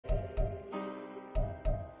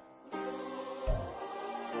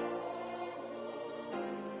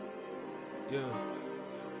Yeah,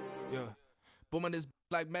 yeah. Booming this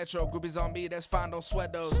like Metro, groupies on me, that's fine, don't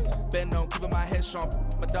sweat those. Been on, keeping my head strong.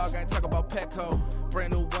 My dog ain't talk about Petco.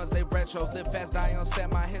 Brand new ones, they retros. Live fast, die on,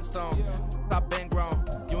 stand my headstone. Stop been grown.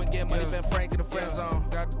 You ain't get money, been frank in the friend zone.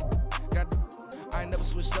 I ain't never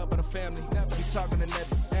switched up on the family. Never be talking to net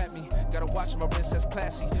at me. Gotta watch my wrist, that's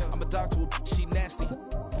classy. I'm a dog to a she nasty.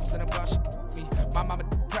 Send about me. My mama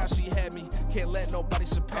proud she had me. Can't let nobody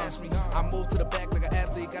surpass me. I move to the back like an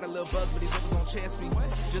athlete. Got a little buzz, but these niggas don't chance me.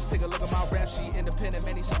 Just take a look at my rap sheet. Independent,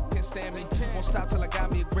 man, these can't stand me. Won't stop till I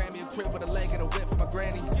got me a Grammy, a crib with a leg and a whip for my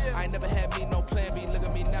granny. I ain't never had me no plan B. Look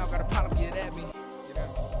at me now, got a problem, get at me.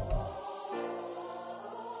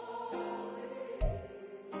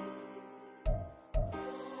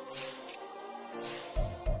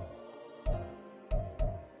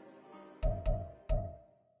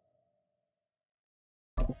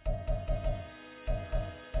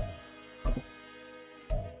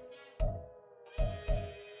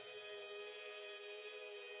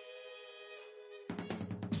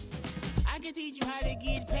 I can teach you how to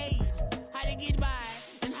get paid, how to get by,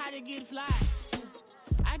 and how to get fly.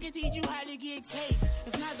 I can teach you how to get cake,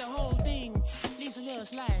 if not the whole thing, at least a little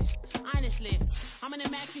slice. Honestly, I'm an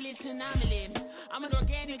immaculate anomaly. I'm an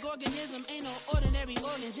organic organism, ain't no ordinary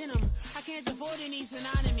organs in them. I can't afford any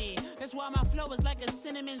synonymy. That's why my flow is like a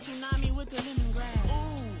cinnamon tsunami with the lemongrass.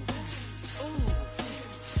 Ooh, ooh.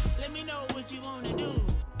 Let me know what you wanna do.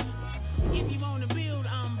 If you wanna build,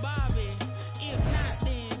 I'm Bobby. If not,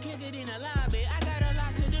 then kick it in the lobby. I got a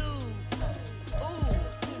lot to do. Ooh,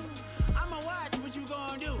 I'ma watch what you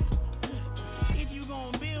gon' do. If you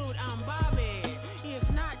gon' build, I'm Bobby. If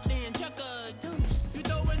not, then chuck a deuce. You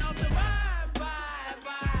throwing off the vibe,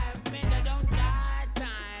 man, I don't die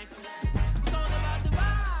time. It's all about the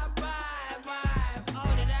vibe,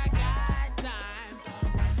 all that I got time.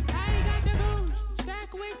 I ain't got the goose,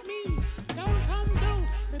 stack with me. Don't come through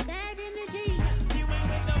with bad energy. You ain't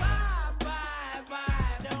with the vibe,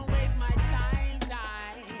 don't waste my time.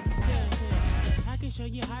 Yeah. I can show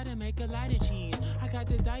you how to make a lot of cheese. I got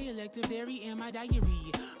the dialect of dairy in my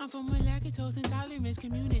diary. I'm from a lactose intolerance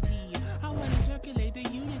community. I wanna circulate the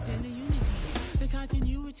units and the unity. The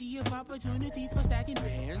continuity of opportunity for stacking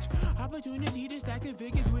bands. Opportunity to stack the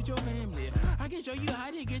figures with your family. I can show you how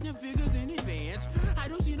to get the figures in advance. I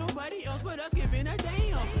don't see nobody else but us giving a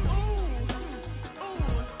damn. Ooh.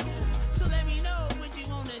 So let me know what you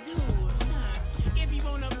wanna do. If you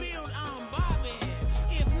wanna build, I'm Bobby.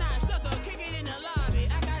 If not, sucker, kick it in the lobby.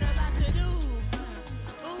 I got a lot to do.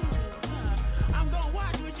 Ooh, I'm gonna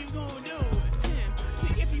watch what you gonna do.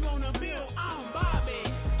 See, if you wanna build, I'm Bobby.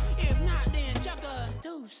 If not, then chuck a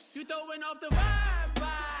deuce. You throwing off the vibe,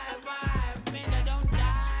 man, I don't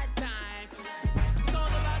die time. It's all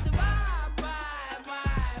about the vibe,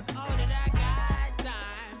 all that I got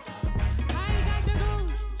time. I ain't got the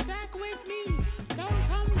goose, stack with me. Don't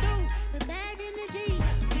come through with bad energy.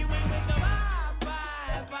 You ain't with the vibe,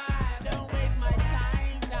 don't waste my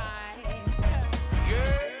time.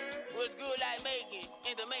 Yeah, what's good like making?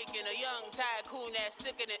 In the making, a young tycoon that's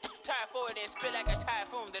sickening. Tie forward and spit like a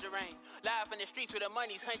typhoon to the rain. Live in the streets where the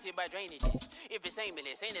money's hunted by drainages. If it's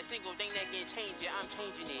aimless, ain't a single thing that can change it. I'm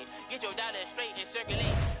changing it. Get your dollar straight and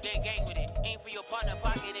circulate. Then gang with it. Aim for your partner,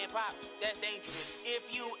 pocket and pop. That's dangerous.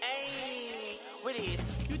 If you ain't with it,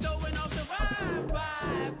 you throwing off the vibe,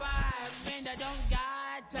 man, I don't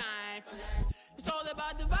got time for that. It's all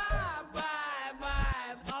about the vibe,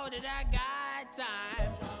 all that I got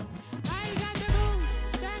time. I ain't got the goose,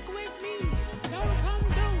 stack with me. Don't come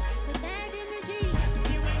through with bad energy.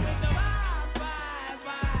 You ain't with the vibe,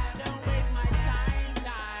 don't waste my time.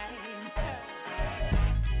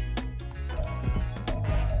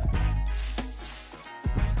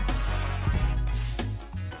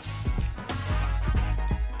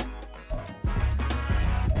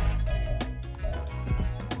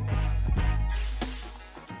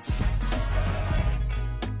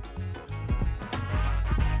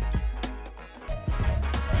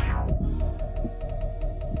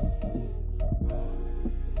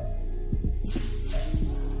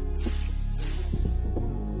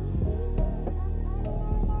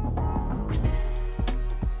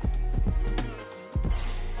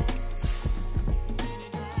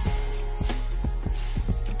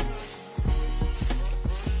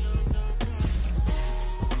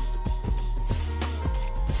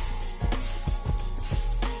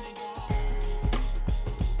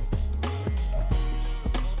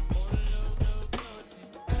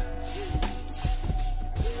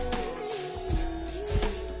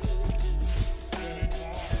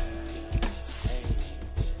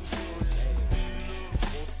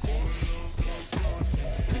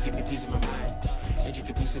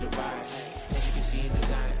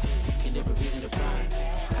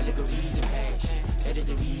 is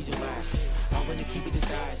the reason why I wanna keep it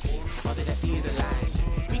inside. All that I see is a lie.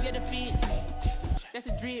 We got a fit, that's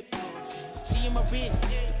a drip. She in my wrist,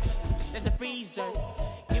 that's a freezer.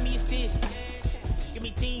 Give me assist, give me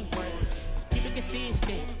teamwork. Keep it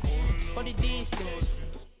consistent, for the distance.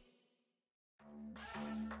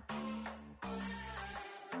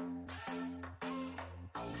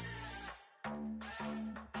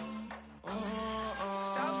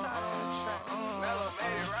 Southside on the track. Mellow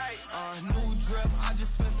made it right. New drip, I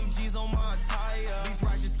just spent some G's on my attire. These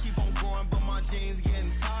righteous keep on growing, but my jeans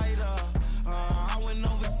getting tighter. I went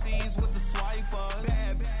overseas with the swiper.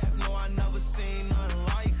 Bad, bad, no, I never seen nothing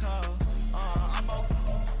like her. I bought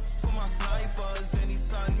for my snipers. Any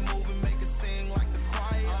sun moving, make it sing like the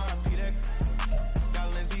choir. Peter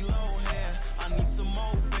got Lindsay Lohan. I need some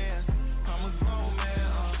more bands. I'm a grown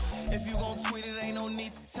man. If you gon' tweet it, ain't no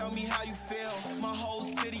need to tell me how you feel. My whole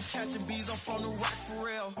city catching bees, I'm from the rock for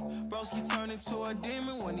real. Broski turned into a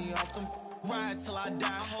demon when he off them. Ride till I die,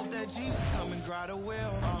 hope that Jesus come and dry the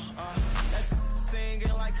wheel. That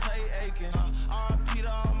singing like Clay Aiken. R.I.P.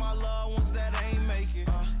 to all my loved ones that ain't make it.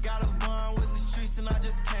 Got a bond with the streets and I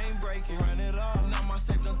just can't break it. Run it up, now my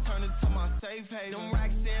safe done turned into my safe haven. Them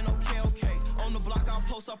racks in, okay. On the block I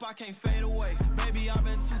post up, I can't fade away. Baby, I've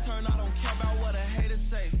been too turned, I don't care about what a hater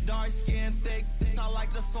say. Dark skin, thick, I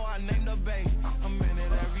like the so I named the bae. I'm in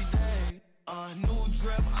it every day. New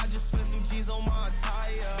drip, I just spent some G's on my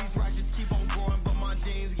attire. These righteous keep on growing, but my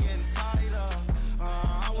jeans getting tighter.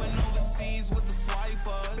 I went overseas with the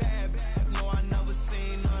swiper. Bad, bad, no, I never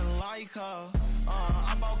seen nothing like her.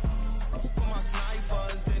 I bought for my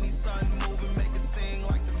snipers. Any sun moving, make it sing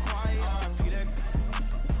like the choir. Peter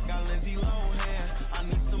got Lindsay Lohan. I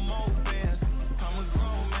need some more bands. I'm a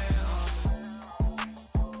grown man.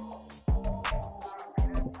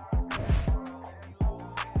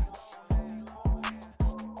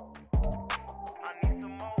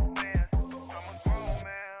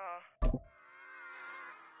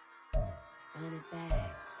 Run it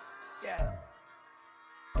back. Yeah.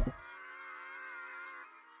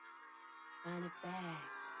 Run it back.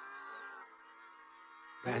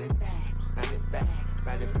 Run it back. Run it back.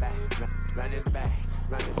 Run it back. Run it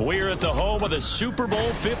back. We're at the home of the Super Bowl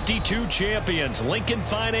 52 champions, Lincoln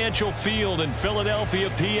Financial Field in Philadelphia,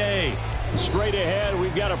 PA. Straight ahead,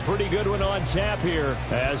 we've got a pretty good one on tap here,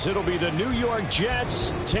 as it'll be the New York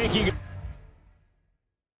Jets taking...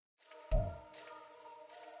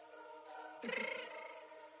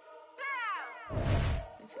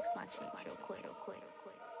 Fix my cheek real quick.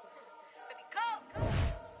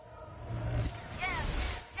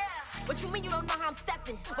 What you mean you don't know how I'm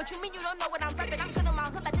stepping? What you mean you don't know what I'm repping? I'm good in my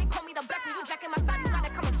hood like they call me the blessing. You jacking my side, you gotta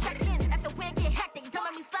come and check in. After way it get hectic, don't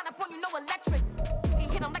make me slide up on you, no electric. You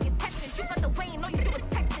hit them like it's Tetris. You felt the way, you know you do it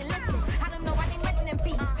texting. Listen, I don't know why they mentioning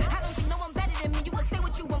beats. I don't think no one better than me. You can say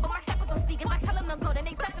what you want, but my steppers don't speak. If I tell them to go, then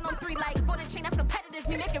they stepping on 3 like border chain. That's competitive.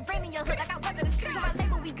 Me making rain in your hood like I weather the streets. On my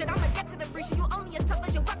label, we good. I'ma get to the breach. You only as tough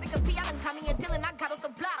as your weapon could be. I done caught me a Dylan, I got off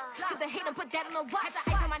the block. Cause the hate and put that on the watch. Had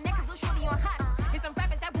the ice on my neck cause little shorty on hot. There's some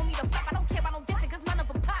rappers that want me to flap. I don't care about no dissing cause none of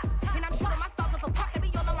them pop. And I'm shooting my stars off a pop. They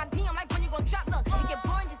be all on my DM like when you gon' drop. Look, it get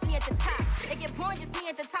boring just me at the top. It get boring just me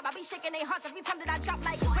at the top. I be shaking their hearts every time that I drop.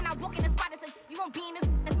 Like when I walk in the spot, it says you won't be in this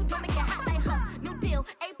if you don't make it hot like her. New deal,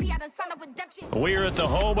 AP, I done signed up with Def Jam. We're at the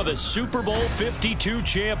home of the Super Bowl 52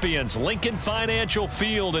 champions, Lincoln Financial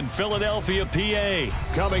Field in Philadelphia,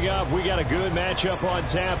 PA. Coming up, we got a good matchup on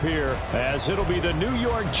tap here, as it'll be the New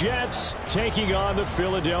York Jets taking on the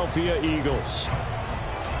Philadelphia Eagles.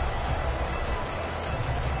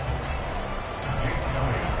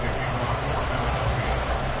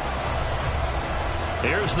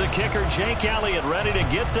 Here's the kicker, Jake Elliott, ready to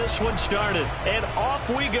get this one started. And off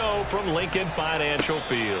we go from Lincoln Financial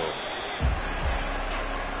Field.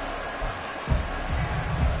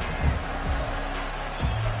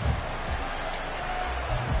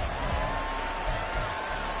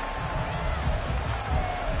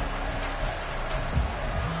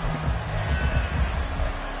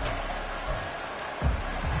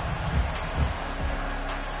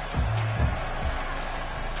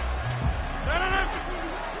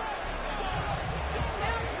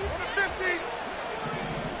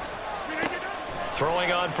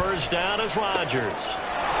 Throwing on first down is Rodgers.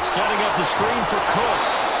 Setting up the screen for Cook.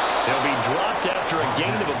 He'll be dropped after a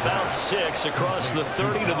gain of about 6 across the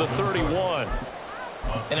 30 to the 31.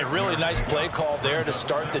 And a really nice play call there to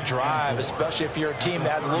start the drive, especially if you're a team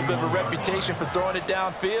that has a little bit of a reputation for throwing it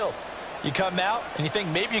downfield. You come out and you think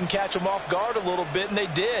maybe you can catch them off guard a little bit, and they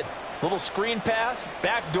did. Little screen pass,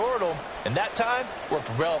 backdoored them, and that time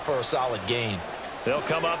worked well for a solid gain. They'll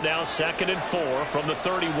come up now 2nd and 4 from the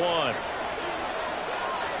 31.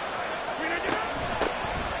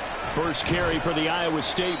 First carry for the Iowa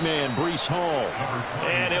State man, Breece Hall.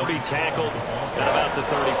 And he'll be tackled at about the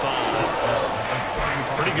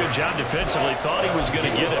 35. Pretty good job defensively. Thought he was going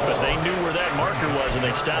to get it, but they knew where that marker was, and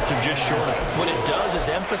they stopped him just short of it. What it does is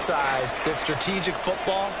emphasize that strategic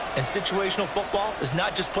football and situational football is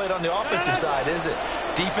not just played on the offensive side, is it?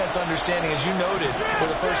 Defense understanding, as you noted, where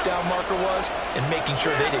the first down marker was and making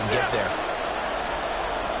sure they didn't get there.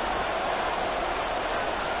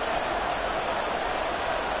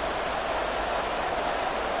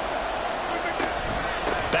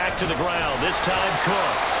 Back to the ground, this time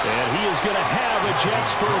Cook. And he is going to have a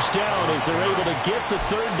Jets first down as they're able to get the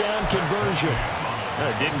third down conversion.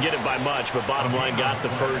 Didn't get it by much, but bottom line got the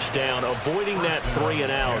first down. Avoiding that 3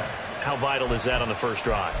 and out, how vital is that on the first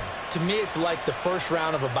drive? To me, it's like the first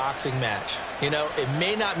round of a boxing match. You know, it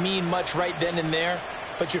may not mean much right then and there,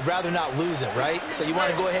 but you'd rather not lose it, right? So you want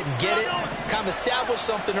to go ahead and get it, kind of establish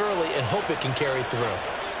something early, and hope it can carry through.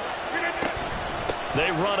 They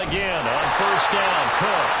run again on first down,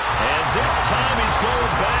 Cook. And this time he's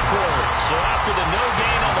going backwards. So after the no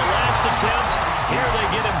gain on the last attempt, here they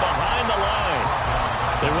get him behind the line.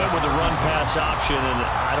 They went with the run-pass option, and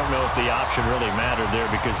I don't know if the option really mattered there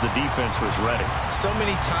because the defense was ready. So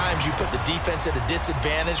many times you put the defense at a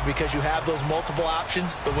disadvantage because you have those multiple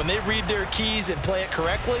options, but when they read their keys and play it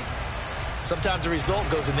correctly, sometimes the result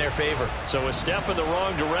goes in their favor. So a step in the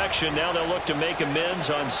wrong direction. Now they'll look to make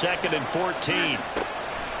amends on 2nd and 14.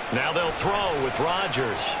 Now they'll throw with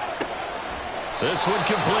Rodgers. This one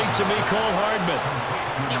complete to Mecole Hardman.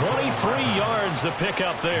 23 yards the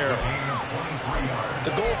pickup there.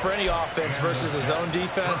 The goal for any offense versus a zone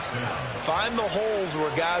defense, find the holes where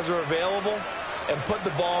guys are available and put the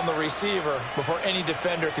ball on the receiver before any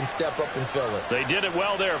defender can step up and fill it. They did it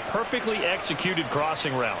well there. Perfectly executed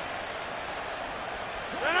crossing route.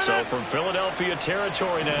 So from Philadelphia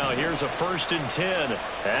territory now, here's a 1st and 10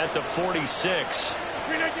 at the 46.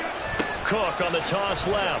 Cook on the toss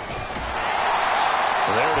left.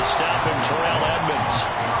 There to stop him, Terrell Edmunds.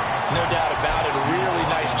 No doubt about it. A really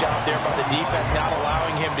nice job there by the defense, not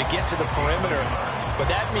allowing him to get to the perimeter. But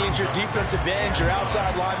that means your defensive ends, your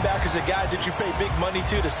outside linebackers, the guys that you pay big money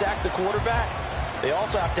to sack the quarterback, they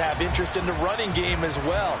also have to have interest in the running game as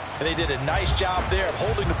well. And they did a nice job there of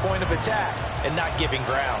holding the point of attack and not giving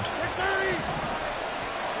ground.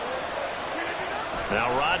 Now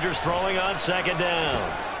Rodgers throwing on 2nd down.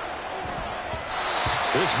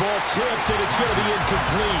 This ball tipped, and it's going to be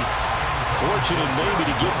incomplete. Fortunate maybe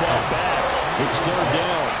to get that back. It's 3rd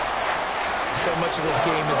down. So much of this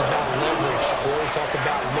game is about leverage. We always talk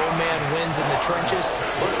about low man wins in the trenches.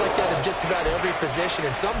 Well, it's like that in just about every position.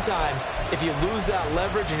 And sometimes, if you lose that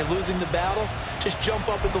leverage and you're losing the battle, just jump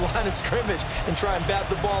up at the line of scrimmage and try and bat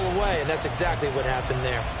the ball away. And that's exactly what happened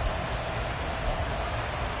there.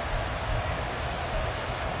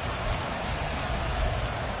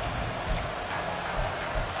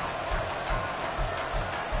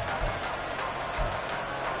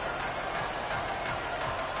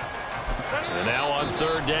 And now on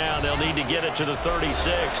 3rd down, they'll need to get it to the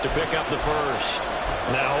 36 to pick up the first.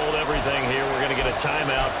 Now hold everything here. We're going to get a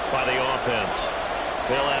timeout by the offense.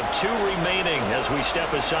 They'll have 2 remaining as we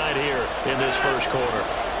step aside here in this first quarter.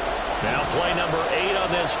 Now play number 8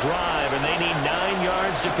 on this drive, and they need 9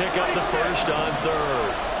 yards to pick up the first on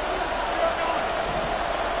 3rd.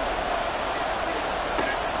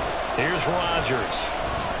 Here's Rodgers.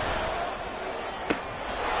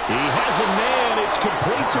 He has a man. It's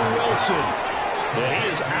complete to Wilson. And he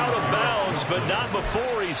is out of bounds, but not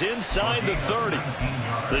before he's inside the 30.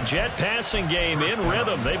 The Jet passing game in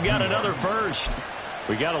rhythm. They've got another first.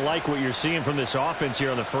 We got to like what you're seeing from this offense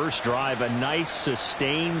here on the first drive. A nice,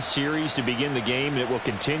 sustained series to begin the game, and it will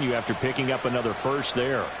continue after picking up another first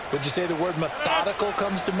there. Would you say the word methodical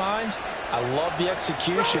comes to mind? I love the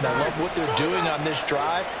execution. I love what they're doing on this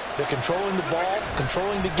drive. They're controlling the ball,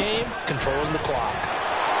 controlling the game, controlling the clock.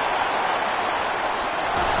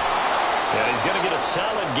 Yeah, he's going to get a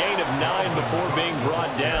solid gain of 9 before being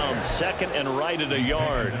brought down. 2nd and right at a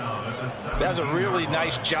yard. That was a really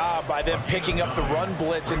nice job by them picking up the run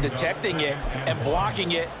blitz and detecting it and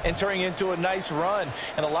blocking it and turning it into a nice run.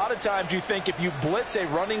 And a lot of times you think if you blitz a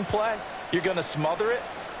running play, you're going to smother it.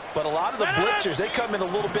 But a lot of the blitzers, they come in a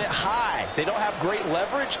little bit high. They don't have great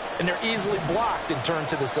leverage, and they're easily blocked and turned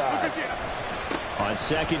to the side. On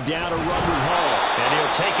 2nd down, a run with Hall. And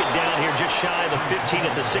he'll take it down here just shy of the 15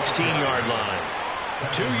 at the 16-yard line.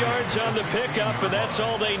 2 yards on the pickup, and that's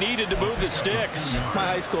all they needed to move the sticks. My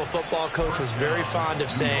high school football coach was very fond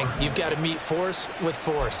of saying, you've got to meet force with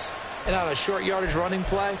force. And on a short yardage running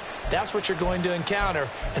play, that's what you're going to encounter.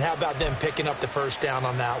 And how about them picking up the first down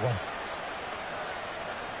on that one?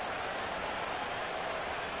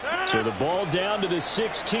 So the ball down to the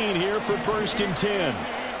 16 here for 1st and 10.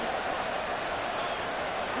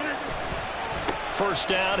 First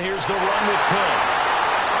down, here's the run with Cook.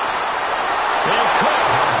 And Cook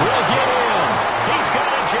will get in. He's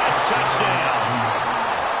got a Jets touchdown.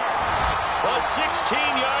 A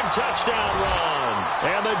 16-yard touchdown run.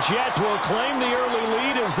 And the Jets will claim the early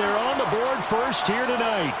lead as they're on the board first here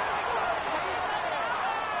tonight.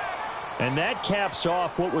 And that caps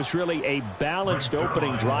off what was really a balanced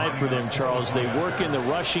opening drive for them, Charles. They work in the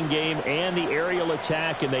rushing game and the aerial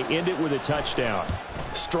attack, and they end it with a touchdown.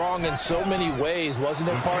 Strong in so many ways,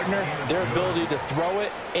 wasn't it, partner? Their ability to throw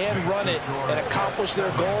it and run it and accomplish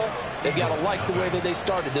their goal, they've got to like the way that they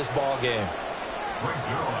started this ball game.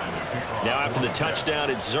 Now after the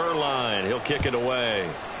touchdown, it's Zuerlein. He'll kick it away.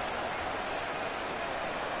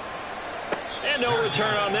 And no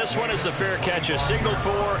return on this one as the fair catch is signaled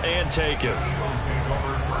for and taken.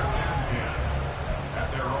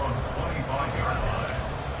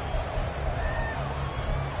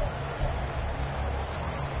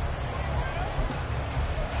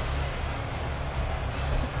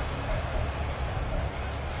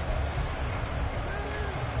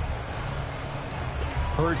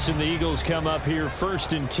 Hurts and the Eagles come up here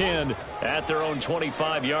 1st and 10 at their own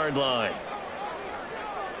 25-yard line.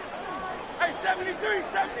 Hey, 73,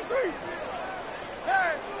 73.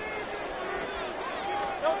 Hey.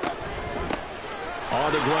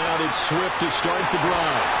 On the ground, it's Swift to start the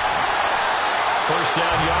drive. First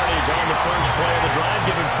down yardage on the first play of the drive,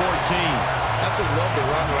 given 14. Absolutely love the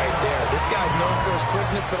run right there. This guy's known for his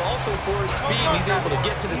quickness, but also for his speed. He's able to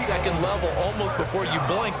get to the second level almost before you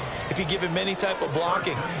blink if you give him any type of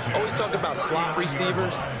blocking. Always talk about slot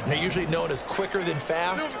receivers, and they're usually known as quicker than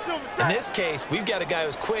fast. In this case, we've got a guy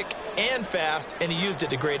who's quick and fast, and he used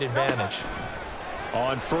it to great advantage.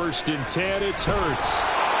 On 1st and 10, it's Hurts.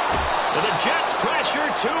 And the Jets pressure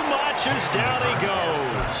too much as down he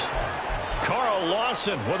goes. Carl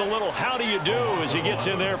Lawson with a little how do you do as he gets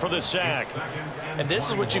in there for the sack. And this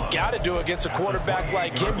is what you've got to do against a quarterback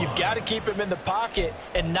like him. You've got to keep him in the pocket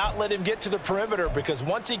and not let him get to the perimeter, because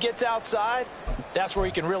once he gets outside, that's where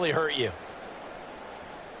he can really hurt you.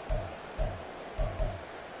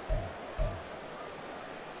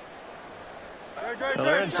 Well,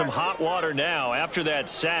 they're in some hot water now. After that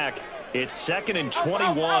sack, it's 2nd and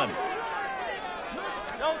 21.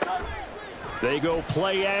 They go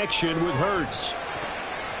play action with Hurts.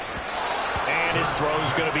 And his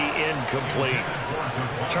throw's going to be incomplete.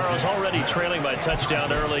 Charles, already trailing by a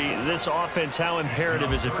touchdown early. This offense, how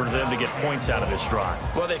imperative is it for them to get points out of this drive?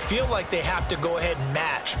 Well, they feel like they have to go ahead and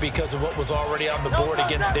match because of what was already on the board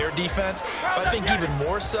against their defense. But I think even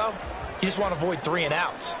more so, you just want to avoid 3 and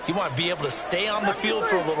outs. You want to be able to stay on the field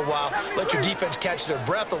for a little while, let your defense catch their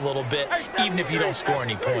breath a little bit, even if you don't score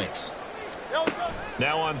any points.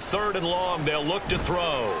 Now on 3rd and long, they'll look to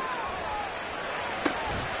throw.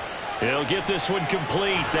 He'll get this one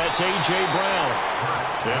complete. That's A.J. Brown.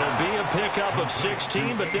 It'll be a pickup of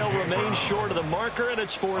 16, but they'll remain short of the marker, and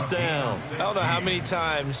it's 4th down. I don't know how many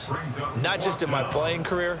times, not just in my playing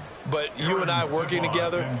career, but you and I working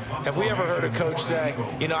together, have we ever heard a coach say,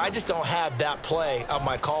 you know, I just don't have that play on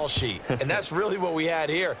my call sheet. And that's really what we had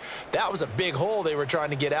here. That was a big hole they were trying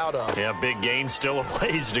to get out of. Yeah, big gain, still a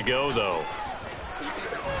ways to go, though.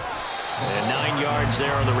 And 9 yards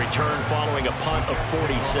there on the return following a punt of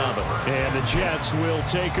 47. And the Jets will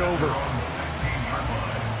take over.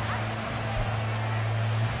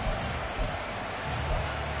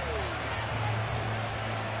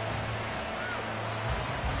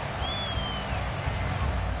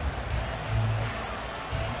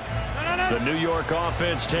 The New York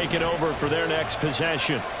offense taking over for their next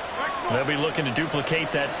possession. They'll be looking to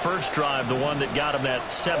duplicate that first drive, the one that got them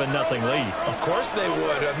that 7-0 lead. Of course they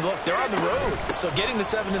would. I mean, look, they're on the road. So getting the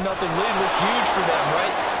 7-0 lead was huge for them,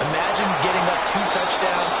 right? Imagine getting up 2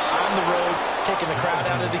 touchdowns on the road, taking the crowd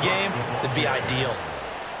out of the game. That'd be ideal.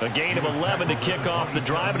 A gain of 11 to kick off the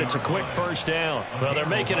drive, and it's a quick first down. Well, they're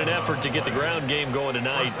making an effort to get the ground game going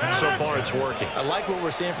tonight. So far, it's working. I like what we're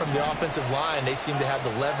seeing from the offensive line. They seem to have the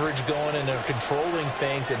leverage going, and they're controlling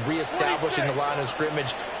things and reestablishing the line of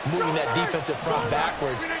scrimmage, moving that defensive front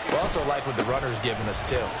backwards. We also like what the runner's giving us,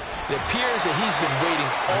 too. It appears that he's been waiting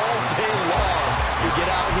all day long to get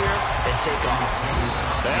out here and take off.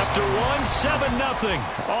 After one, 7-0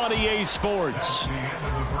 on EA Sports.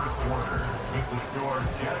 The score,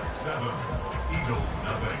 Jets 7, Eagles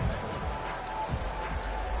 0.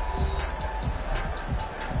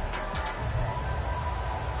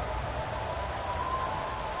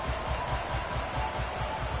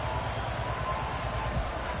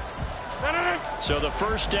 So the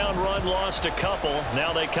first down run lost a couple.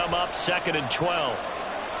 Now they come up 2nd and 12.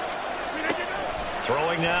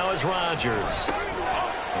 Throwing now is Rodgers.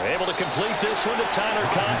 Able to complete this one to Tyler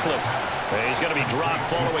Conklin. He's going to be dropped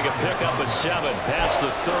following a pickup of 7 past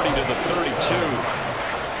the 30 to the 32.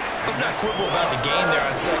 Let's not quibble about the game there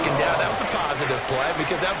on second down. That was a positive play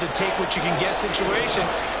because that was a take-what-you-can-get situation.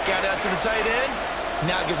 Got out to the tight end.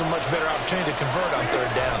 Now it gives him a much better opportunity to convert on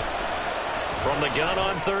third down. From the gun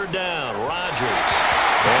on third down, Rodgers.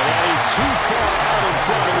 And that is too far out in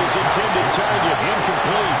front of his intended target.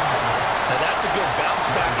 Incomplete. Now that's a good bounce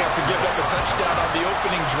back after giving up a touchdown on the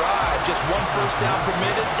opening drive. Just 1 first down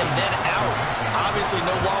permitted and then out. Obviously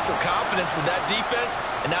no loss of confidence with that defense,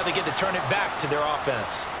 and now they get to turn it back to their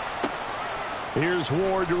offense. Here's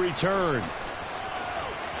Ward to return.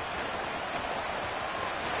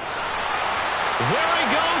 There he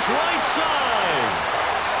goes, right side.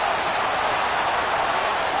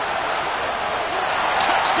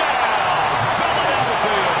 Touchdown,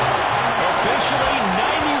 Philadelphia. Officially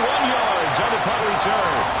 91 yards on the punt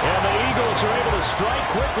return. And the Eagles are able to strike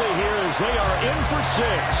quickly here as they are in for 6.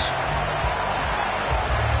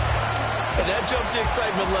 And that jumps the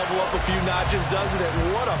excitement level up a few notches, doesn't it?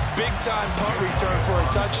 What a big-time punt return for a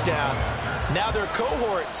touchdown. Now their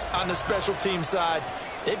cohorts on the special team side,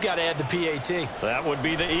 they've got to add the PAT. That would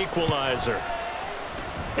be the equalizer.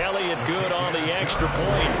 Elliott good on the extra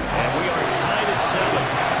point, and we are tied at 7.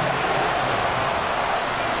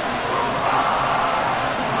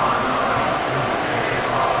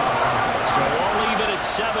 So all even at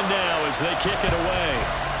 7 now as they kick it away.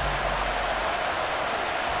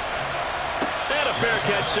 And a fair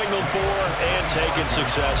catch signaled for and taken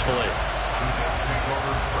successfully.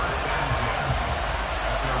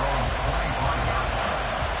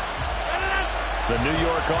 The New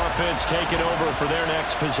York offense taking over for their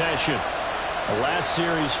next possession. The last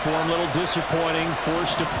series form a little disappointing,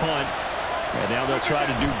 forced to punt. And now they'll try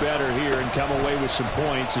to do better here and come away with some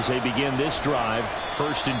points as they begin this drive,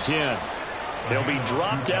 1st and 10. They'll be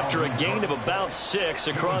dropped after a gain of about 6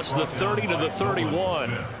 across the 30 to the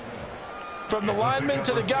 31. From the lineman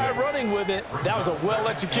to the guy running with it, that was a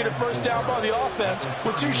well-executed first down by the offense.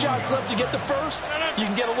 With 2 shots left to get the first, you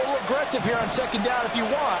can get a little aggressive here on second down if you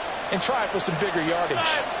want and try it for some bigger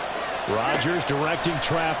yardage. Rodgers directing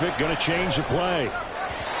traffic, going to change the play.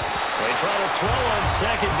 They try to throw on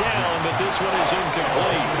second down, but this one is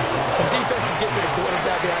incomplete. When defenses get to the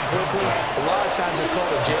quarterback that quickly, a lot of times it's called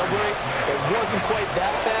a jailbreak. It wasn't quite that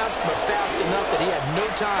fast, but fast enough that he had no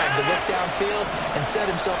time to look downfield and set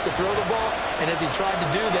himself to throw the ball. And as he tried to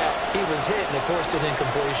do that, he was hit and it forced an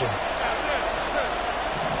incompletion.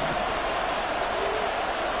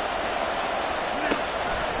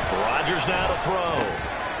 Rodgers now to throw.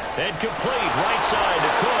 And complete, right side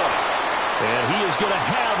to Cook. And he is going to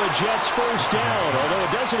have a Jets first down, although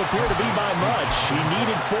it doesn't appear to be by much. He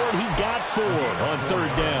needed 4, and he got 4 on third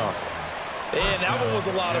down. And that one was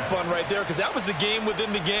a lot of fun right there because that was the game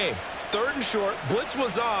within the game. 3rd and short, blitz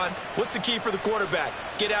was on. What's the key for the quarterback?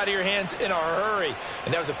 Get out of your hands in a hurry.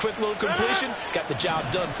 And that was a quick little completion. Got the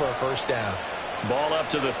job done for a first down. Ball up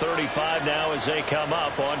to the 35 now as they come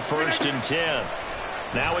up on 1st and 10.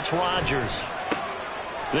 Now it's Rodgers.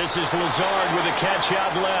 This is Lazard with a catch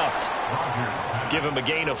out left. Give him a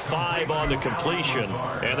gain of 5 on the completion,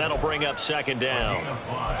 and that'll bring up second down.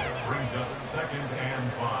 Brings up 2nd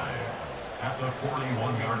and 5 at the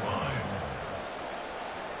 41-yard line.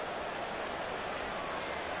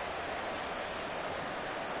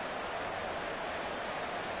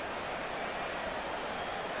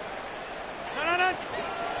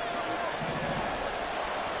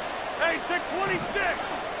 Hey, 626.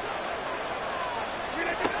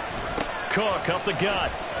 Cook up the gut.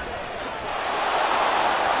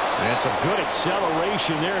 And some good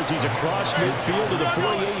acceleration there as he's across midfield to the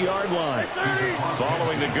 48-yard line.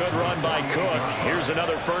 Following the good run by Cook, here's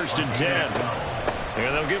another 1st and 10.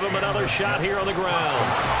 And they'll give him another shot here on the ground.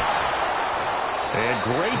 And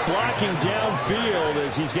great blocking downfield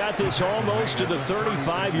as he's got this almost to the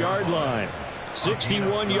 35-yard line.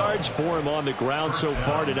 61 yards for him on the ground so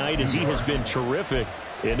far tonight as he has been terrific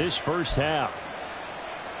in this first half.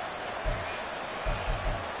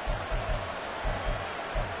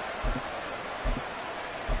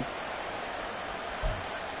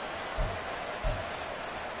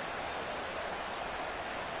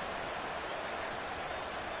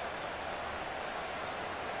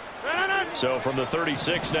 So from the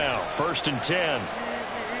 36 now, 1st and 10.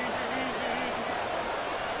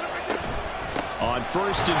 On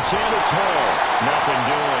 1st and 10, it's Hall. Nothing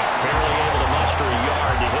doing. Barely able to muster a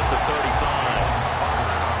yard to hit the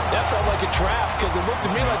 35. That felt like a trap because it looked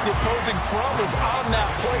to me like the opposing front was on that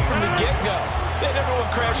play from the get-go. They had everyone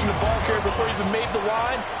crashing the ball carrier before he even made the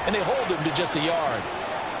line, and they hold him to just a yard.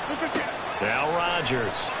 Now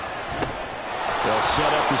Rodgers. They'll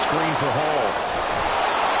set up the screen for Hall.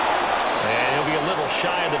 And he'll be a little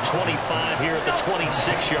shy of the 25 here at the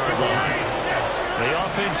 26-yard line. The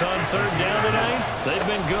offense on third down tonight, they've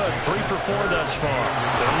been good. 3 for 4 thus far.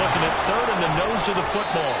 They're looking at third in the nose of the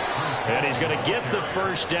football. And he's going to get the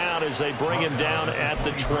first down as they bring him down at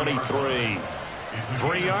the 23.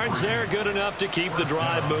 3 yards there, good enough to keep the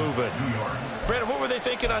drive moving. Brandon, what were they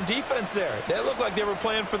thinking on defense there? That looked like they were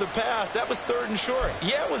playing for the pass. That was 3rd and short.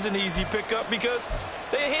 Yeah, it was an easy pickup because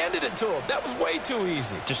they handed it to him. That was way too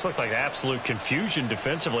easy. Just looked like absolute confusion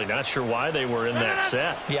defensively. Not sure why they were in that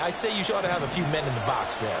set. Yeah, I'd say you ought to have a few men in the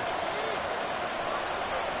box there.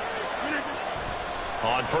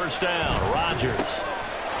 On first down, Rodgers.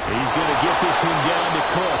 He's going to get this one down to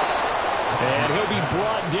Cook. And he'll be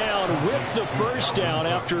brought down with the first down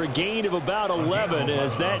after a gain of about 11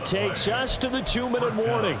 as that takes us to the 2-minute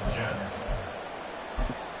warning.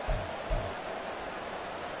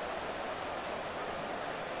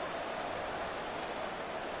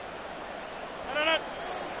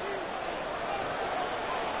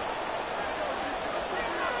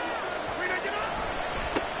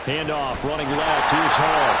 Handoff, running left. Here's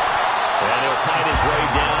Hall. And he'll fight his way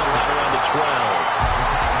down right around the 12.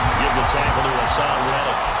 Give the tackle to Hassan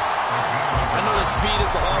Reddick. I know that speed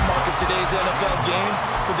is the hallmark of today's NFL game,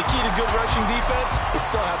 but the key to good rushing defense is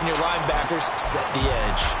still having your linebackers set the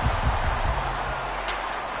edge.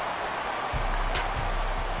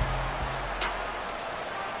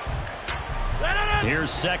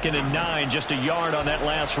 Here's 2nd and 9, just a yard on that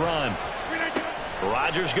last run.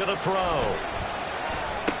 Rodgers going to throw.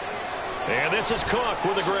 And this is Cook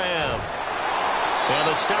with a grab. And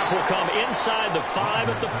the stop will come inside the 5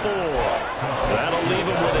 at the 4. That'll leave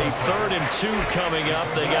them with a 3rd and 2 coming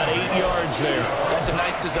up. They got 8 yards there. That's a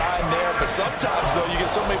nice design there, but sometimes, though, you get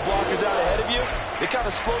so many blockers out ahead of you, they kind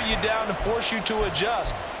of slow you down and force you to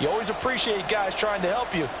adjust. You always appreciate guys trying to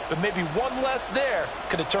help you, but maybe one less there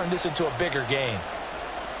could have turned this into a bigger game.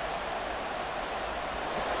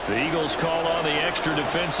 The Eagles call on the extra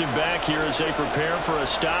defensive back here as they prepare for a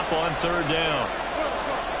stop on 3rd down.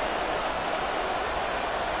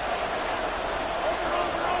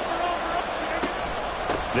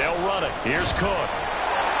 They'll run it. Here's Cook.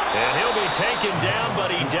 And he'll be taken down,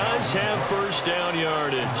 but he does have first down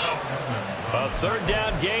yardage. A 3rd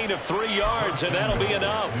down gain of 3 yards, and that'll be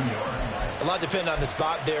enough. A lot depended on the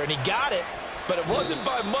spot there, and he got it. But it wasn't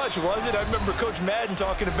by much, was it? I remember Coach Madden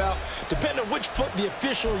talking about, depending on which foot the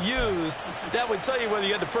official used, that would tell you whether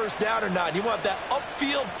you had the first down or not. You want that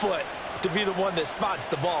upfield foot to be the one that spots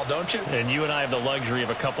the ball, don't you? And you and I have the luxury of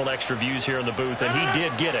a couple extra views here in the booth, and he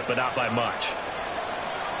did get it, but not by much.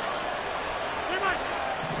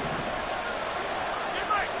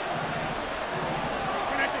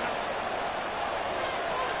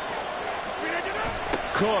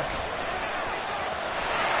 Cook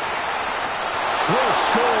will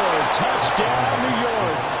score. Touchdown, New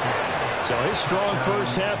York. So his strong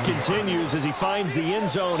first half continues as he finds the end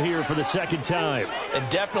zone here for the 2nd time. And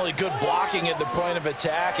definitely good blocking at the point of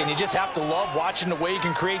attack, and you just have to love watching the way he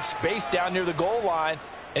can create space down near the goal line,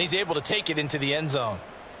 and he's able to take it into the end zone.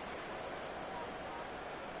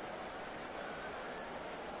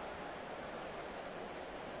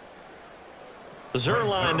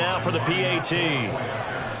 Zuerlein now for the PAT.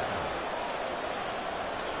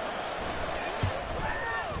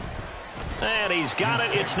 And he's got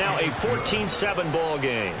it. It's now a 14-7 ball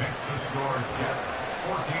game. Next to score, Jets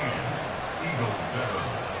 14, Eagles 7.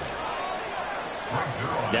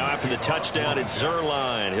 Now after the touchdown, it's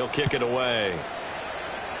Zuerlein. He'll kick it away.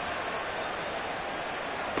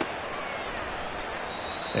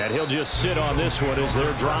 And he'll just sit on this one as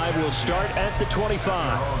their drive will start at the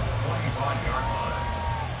 25.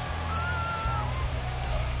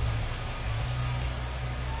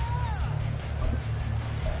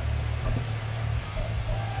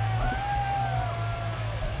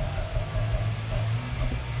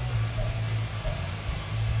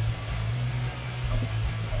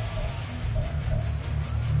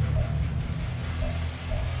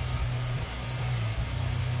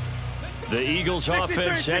 The Eagles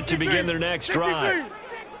offense set to begin their next drive.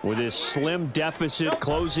 With this slim deficit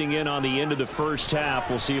closing in on the end of the first half,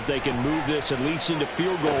 we'll see if they can move this at least into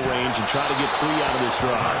field goal range and try to get 3 out of this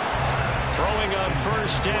drive. Throwing on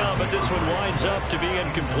first down, but this one winds up to be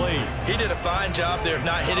incomplete. He did a fine job there of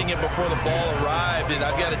not hitting it before the ball arrived, and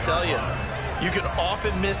I've got to tell you, you can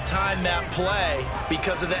often mistime that play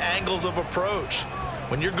because of the angles of approach.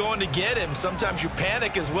 When you're going to get him, sometimes you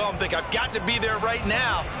panic as well and think, I've got to be there right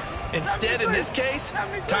now. Instead, in this case,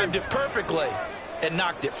 timed it perfectly and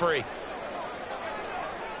knocked it free.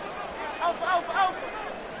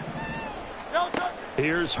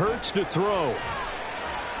 Here's Hurts to throw.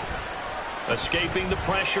 Escaping the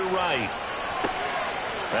pressure right.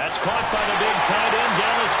 That's caught by the big tight end,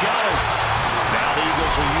 Dallas Goedert. Now the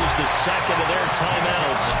Eagles will use the second of their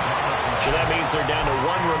timeouts. So that means they're down to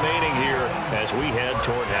 1 remaining here as we head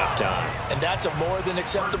toward halftime. And that's a more than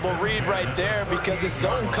acceptable read right there because it's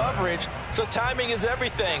zone coverage, so timing is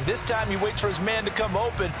everything. This time he waits for his man to come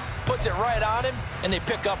open, puts it right on him, and they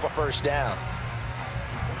pick up a first down.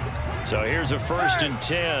 So here's a 1st and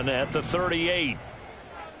 10 at the 38.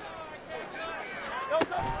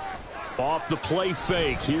 Off the play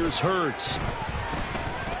fake, here's Hurts.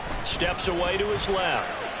 Steps away to his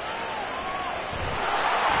left.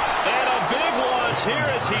 And a big loss here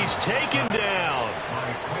as he's taken down.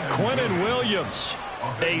 Quinnen Williams.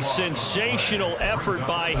 A sensational effort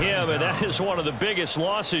by him, and that is one of the biggest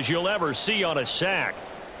losses you'll ever see on a sack.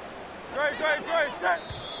 Great, set.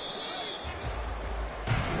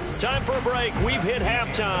 Time for a break. We've hit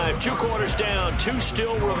halftime. 2 quarters down. 2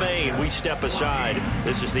 still remain. We step aside.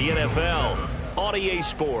 This is the NFL on EA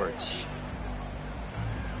Sports.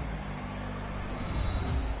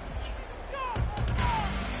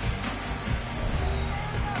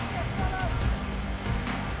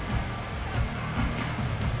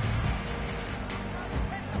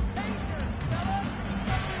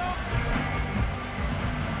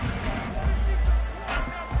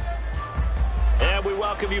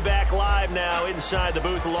 Welcome you back live now inside the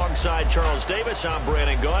booth alongside Charles Davis. I'm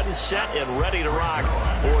Brandon Gaudin, set and ready to rock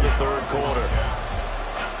for the 3rd quarter.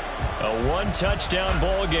 A 1-touchdown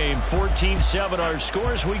ball game, 14-7 our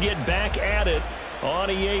scores. We get back at it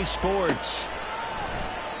on EA Sports.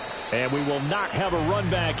 And we will not have a run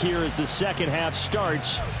back here as the second half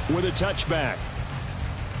starts with a touchback.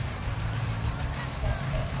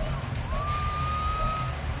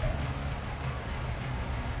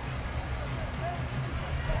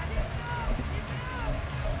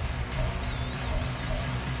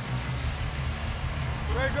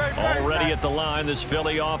 Already at the line, this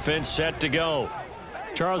Philly offense set to go.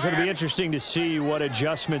 Charles, it'll be interesting to see what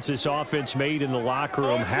adjustments this offense made in the locker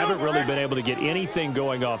room. Haven't really been able to get anything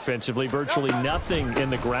going offensively, virtually nothing in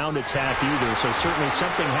the ground attack either. So certainly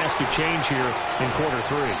something has to change here in quarter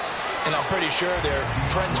 3. And I'm pretty sure their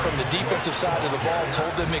friends from the defensive side of the ball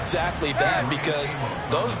told them exactly that, because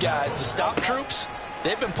those guys, the stop troops,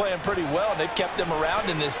 they've been playing pretty well, and they've kept them around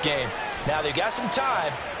in this game. Now they got some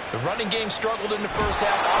time. The running game struggled in the first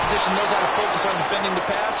half. Opposition knows how to focus on defending the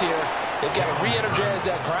pass here. They've got to re-energize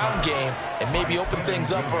that ground game and maybe open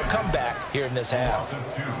things up for a comeback here in this half.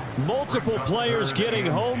 Multiple players getting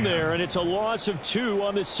home there, and it's a loss of 2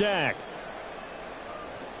 on the sack.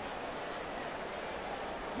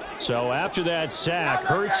 So after that sack,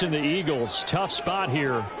 Hurts and the Eagles, tough spot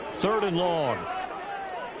here, 3rd and long.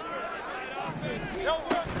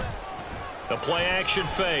 The play action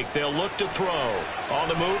fake. They'll look to throw. On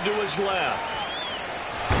the move to his left.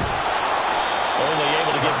 Only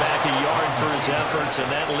able to get back a yard for his efforts,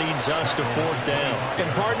 and that leads us to 4th down.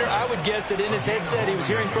 And, partner, I would guess that in his headset he was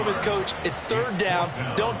hearing from his coach, it's 3rd down,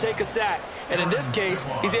 don't take a sack. And in this case,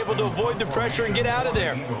 he's able to avoid the pressure and get out of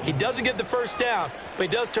there. He doesn't get the first down, but he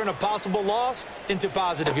does turn a possible loss into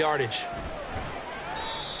positive yardage.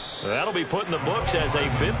 That'll be put in the books as a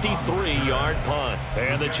 53-yard punt.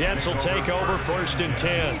 And the Jets will take over 1st and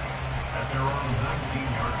 10. At their own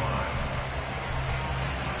 19-yard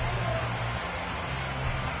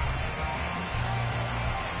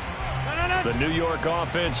line. The New York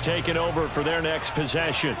offense taking over for their next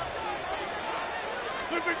possession.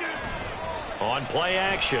 On play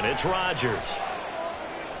action, it's Rodgers.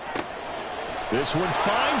 This one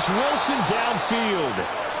finds Wilson downfield.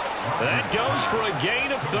 That goes for a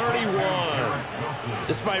gain of 31.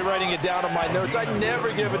 Despite writing it down on my notes, I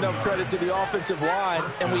never give enough credit to the offensive line,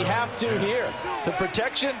 and we have to here. The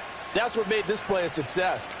protection, that's what made this play a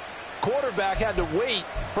success. Quarterback had to wait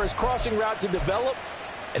for his crossing route to develop,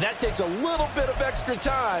 and that takes a little bit of extra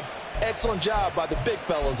time. Excellent job by the big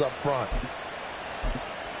fellas up front.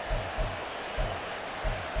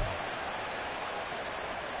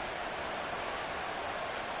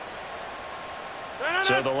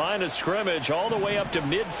 So the line of scrimmage all the way up to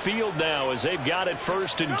midfield now as they've got it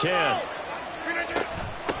 1st and 10.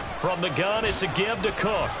 From the gun, it's a give to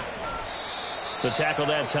Cook. The tackle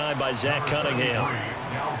that time by Zach Cunningham.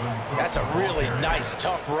 That's a really nice,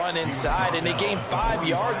 tough run inside, and they gained 5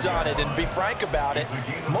 yards on it. And to be frank about it,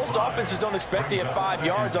 most offenses don't expect to get 5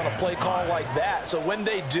 yards on a play call like that. So when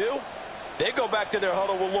they do, they go back to their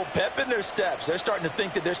huddle with a little pep in their steps. They're starting to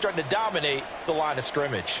think that they're starting to dominate the line of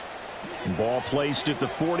scrimmage. Ball placed at the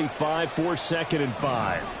 45 for 2nd and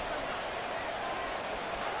 5.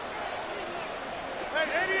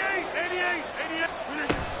 Hey, 88.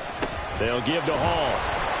 They'll give to Hall.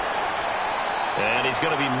 And he's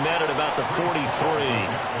going to be met at about the 43.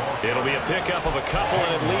 It'll be a pickup of a couple,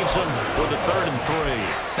 and it leaves him with a 3rd and 3.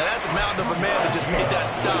 Now, that's a mountain of a man that just made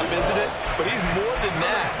that stop, isn't it? But he's more than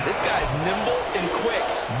that. This guy's nimble and quick.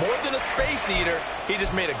 More than a space eater, he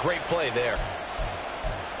just made a great play there.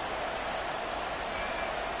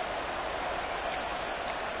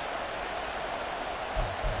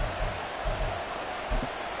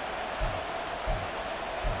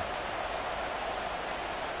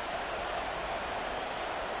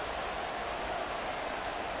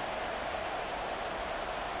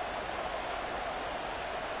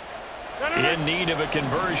 In need of a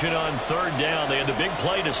conversion on 3rd down. They had the big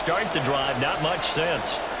play to start the drive. Not much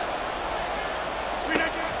sense.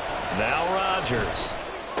 Now Rodgers.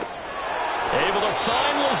 Able to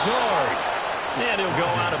find Lazard. And he'll go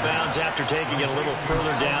out of bounds after taking it a little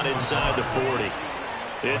further down inside the 40.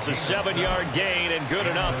 It's a 7-yard gain and good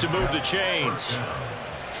enough to move the chains.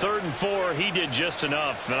 3rd and 4, he did just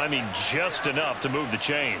enough, and I mean just enough to move the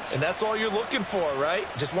chains. And that's all you're looking for, right?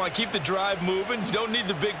 Just want to keep the drive moving. You don't need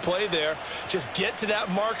the big play there. Just get to that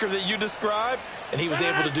marker that you described, and he was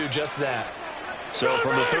able to do just that. So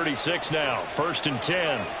from the 36 now, 1st and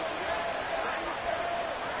 10.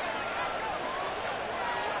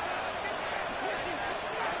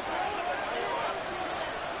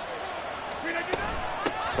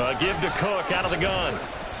 Give to Cook out of the gun.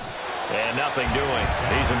 And nothing doing.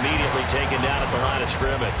 He's immediately taken down at the line of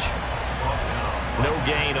scrimmage. No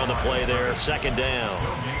gain on the play there. 2nd down.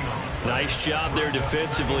 Nice job there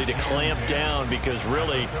defensively to clamp down because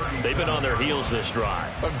really they've been on their heels this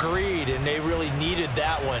drive. Agreed, and they really needed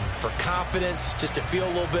that one for confidence, just to feel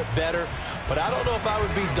a little bit better. But I don't know if I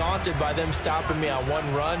would be daunted by them stopping me on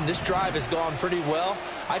one run. This drive has gone pretty well.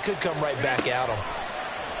 I could come right back at them.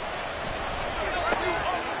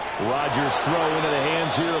 Rodgers throw into the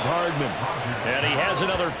hands here of Hardman. And he has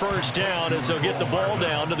another 1st down as they'll get the ball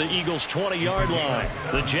down to the Eagles' 20-yard line.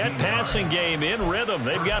 The Jet passing game in rhythm.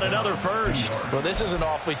 They've got another 1st. Well, this is an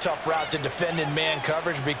awfully tough route to defend in man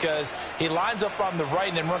coverage because he lines up on the right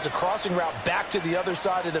and then runs a crossing route back to the other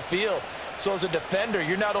side of the field. So as a defender,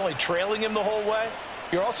 you're not only trailing him the whole way,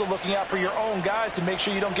 you're also looking out for your own guys to make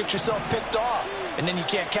sure you don't get yourself picked off. And then you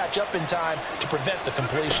can't catch up in time to prevent the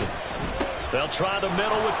completion. They'll try the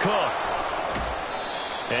middle with Cook.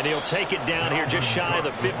 And he'll take it down here just shy of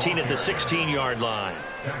the 15 at the 16-yard line.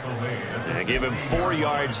 And give him 4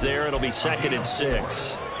 yards there. It'll be 2nd and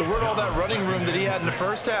 6. So where'd all that running room that he had in the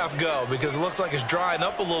first half go? Because it looks like it's drying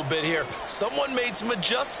up a little bit here. Someone made some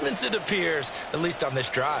adjustments, it appears, at least on this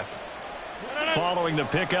drive. Following the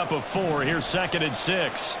pickup of 4, here's 2nd and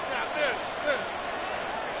 6.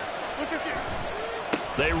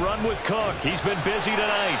 They run with Cook. He's been busy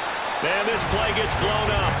tonight. And this play gets blown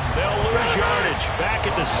up. They'll lose yardage back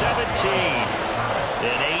at the 17.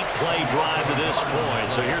 An 8-play drive to this point.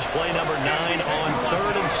 So here's play number 9 on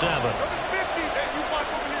 3rd and 7.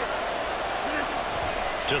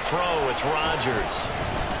 To throw, it's Rodgers.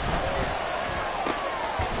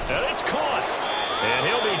 And it's caught. And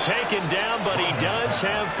he'll be taken down, but he does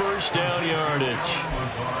have 1st down yardage.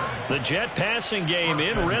 The Jet passing game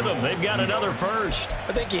in rhythm. They've got another 1st.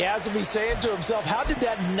 I think he has to be saying to himself, how did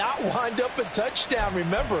that not wind up a touchdown?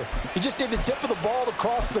 Remember, he just need the tip of the ball to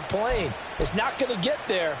cross the plane. It's not going to get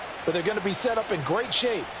there, but they're going to be set up in great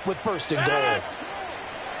shape with 1st and goal.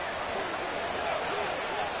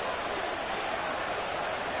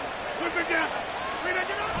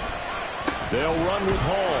 They'll run with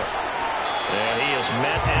Hall. And he is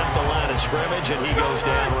met at the line of scrimmage, and he goes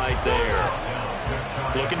down right there.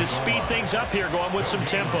 Looking to speed things up here, going with some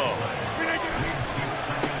tempo.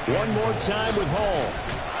 One more time with Hall.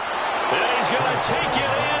 And he's going to take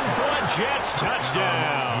it in for a Jets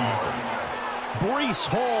touchdown. Breece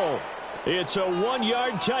Hall. It's a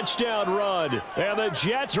 1-yard touchdown run. And the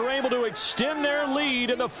Jets are able to extend their lead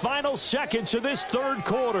in the final seconds of this 3rd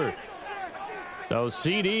quarter. Oh,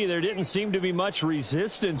 CD, there didn't seem to be much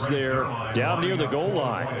resistance there down near the goal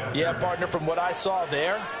line. Yeah, partner, from what I saw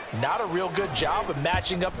there, not a real good job of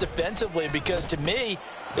matching up defensively because to me,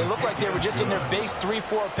 they looked like they were just in their base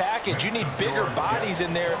 3-4 package. You need bigger bodies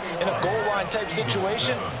in there in a goal line type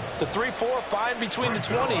situation. The 3-4 fine between the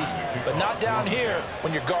 20s, but not down here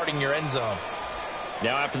when you're guarding your end zone.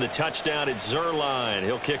 Now after the touchdown, it's Zuerlein.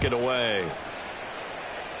 He'll kick it away.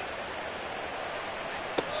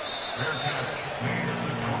 Made at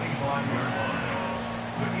the 25-yard line.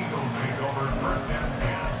 The Eagles take over 1st and 10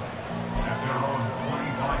 at their own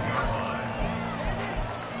 25-yard line.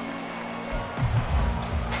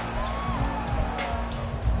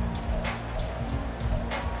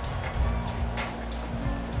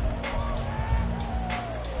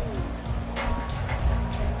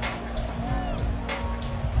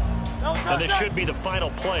 And this should be the final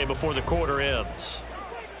play before the quarter ends.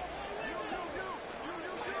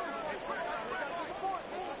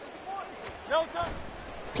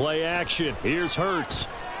 Play action. Here's Hurts.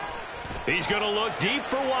 He's going to look deep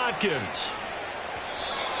for Watkins.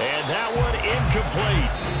 And that one incomplete.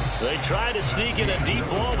 They try to sneak in a deep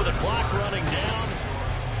ball with the clock running down.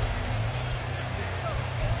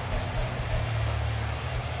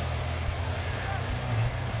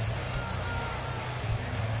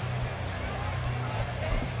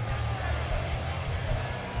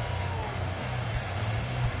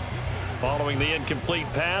 Following the incomplete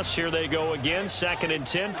pass, here they go again. 2nd and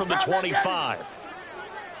 10 from the 25.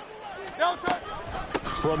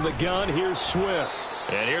 From the gun, here's Swift.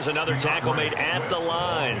 And here's another tackle made at the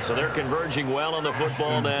line. So they're converging well on the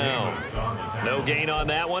football now. No gain on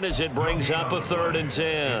that one as it brings up a 3rd and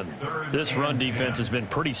 10. This run defense has been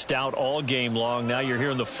pretty stout all game long. Now you're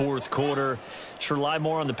here in the 4th quarter. Should rely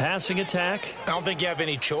more on the passing attack? I don't think you have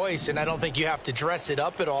any choice, and I don't think you have to dress it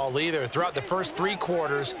up at all either. Throughout the first 3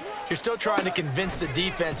 quarters, you're still trying to convince the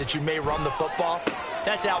defense that you may run the football.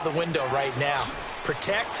 That's out the window right now.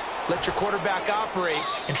 Protect, let your quarterback operate,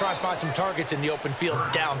 and try and find some targets in the open field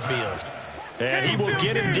downfield. And he will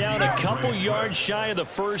get him down a couple yards shy of the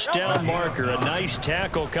first down marker. A nice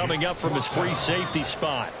tackle coming up from his free safety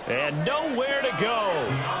spot. And nowhere to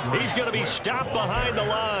go. He's going to be stopped behind the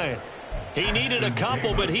line. He needed a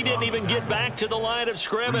couple, but he didn't even get back to the line of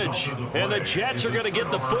scrimmage. And the Jets are going to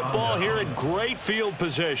get the football here in great field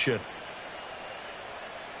position.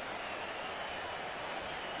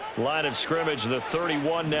 Line of scrimmage, the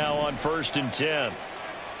 31 now on 1st and 10.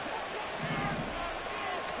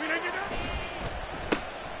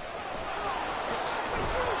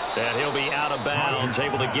 And he'll be out of bounds,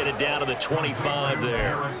 able to get it down to the 25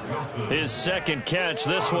 there. His 2nd catch,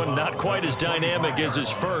 this one not quite as dynamic as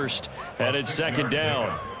his first, and it's 2nd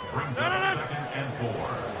down. Brings up 2nd and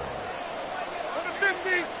 4.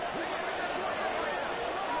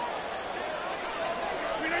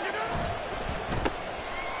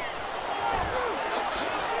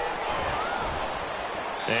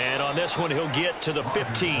 And on this one, he'll get to the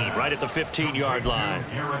 15, right at the 15-yard line.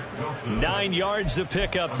 9 yards to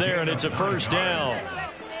pick up there, and it's a 1st down.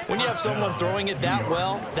 When you have someone throwing it that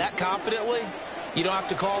well, that confidently, you don't have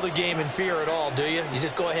to call the game in fear at all, do you? You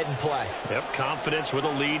just go ahead and play. Yep, confidence with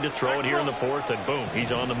a lead to throw it here in the 4th, and boom,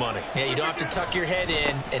 he's on the money. Yeah, you don't have to tuck your head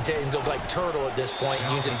in and go like turtle at this point.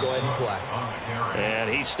 You just go ahead and play. And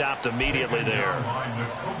he stopped immediately there.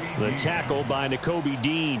 The tackle by Nakobe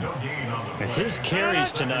Dean. And his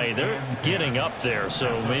carries tonight, they're getting up there,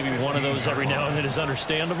 so maybe one of those every now and then is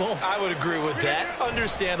understandable. I would agree with that.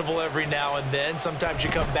 Understandable every now and then. Sometimes you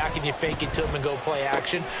come back and you fake it to him and go play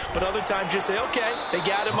action. But other times you say, okay, they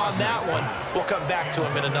got him on that one. We'll come back to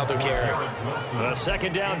him in another carry. A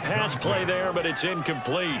 2nd down pass play there, but it's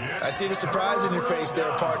incomplete. I see the surprise in your face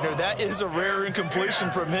there, partner. That is a rare incompletion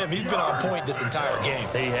from him. He's been on point this entire game.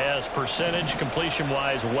 He has percentage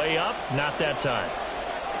completion-wise way up. Not that time.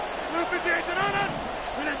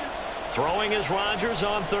 Throwing is Rodgers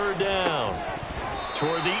on 3rd down.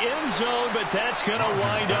 Toward the end zone, but that's going to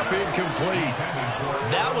wind up incomplete.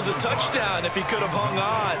 That was a touchdown if he could have hung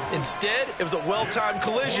on. Instead, it was a well-timed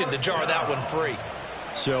collision to jar that one free.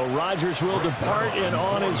 So Rodgers will depart, and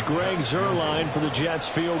on is Greg Zuerlein for the Jets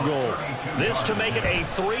field goal. This to make it a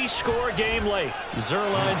 3-score game late.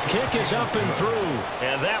 Zuerlein's kick is up and through,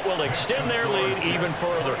 and that will extend their lead even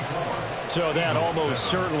further. So that almost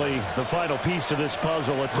certainly the final piece to this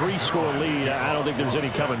puzzle, a 3-score lead. I don't think there's any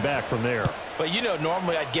coming back from there. But, you know,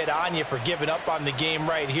 normally I'd get on you for giving up on the game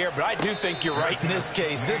right here, but I do think you're right in this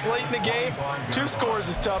case. This late in the game, 2 scores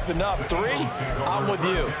is tough enough. 3, I'm with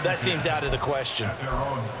you. That seems out of the question. At their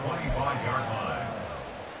own 25-yard line.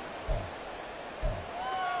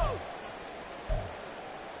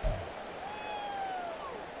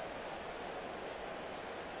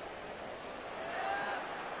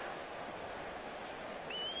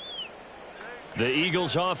 The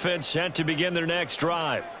Eagles offense set to begin their next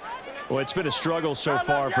drive. Well, it's been a struggle so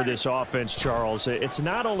far for this offense, Charles. It's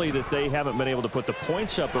not only that they haven't been able to put the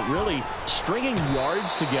points up, but really stringing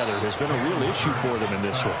yards together has been a real issue for them in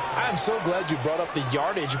this one. I'm so glad you brought up the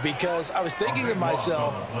yardage because I was thinking to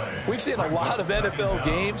myself, we've seen a lot of NFL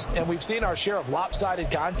games and we've seen our share of lopsided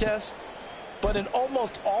contests, but in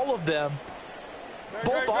almost all of them,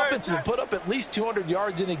 both offenses have put up at least 200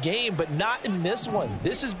 yards in a game, but not in this one.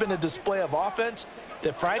 This has been a display of offense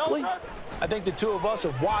that, frankly, I think the two of us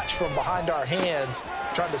have watched from behind our hands,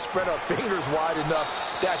 trying to spread our fingers wide enough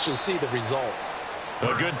to actually see the result.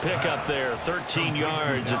 A good pickup there, 13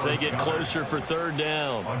 yards as they get closer for third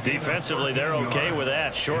down. Defensively, they're okay with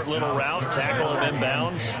that. Short little route, tackle them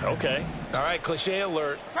inbounds. Okay. All right, cliche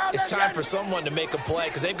alert. It's time for someone to make a play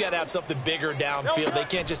because they've got to have something bigger downfield. They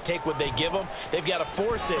can't just take what they give them. They've got to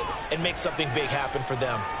force it and make something big happen for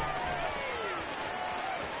them.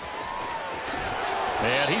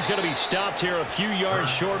 And he's going to be stopped here a few yards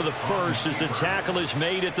short of the first as the tackle is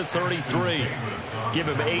made at the 33. Give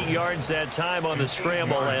him 8 yards that time on the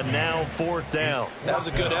scramble, and now fourth down. That was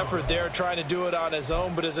a good effort there, trying to do it on his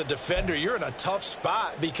own, but as a defender, you're in a tough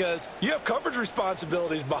spot because you have coverage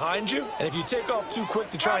responsibilities behind you, and if you take off too quick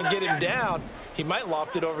to try and get him down, he might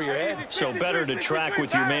loft it over your head. So better to track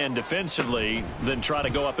with your man defensively than try to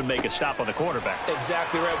go up and make a stop on the quarterback.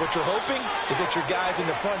 Exactly right. What you're hoping is that your guys in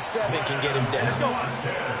the front seven can get him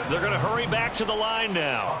down. They're going to hurry back to the line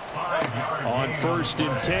now. On 1st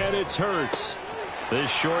and 10, it's Hurts. This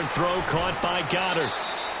short throw caught by Goddard.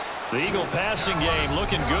 The Eagle passing game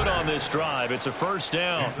looking good on this drive. It's a first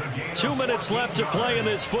down. 2 minutes left to play in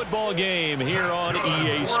this football game here on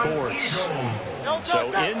EA Sports.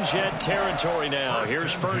 So in Jet territory now.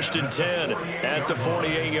 Here's 1st and 10 at the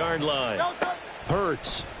 48-yard line.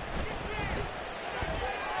 Hurts.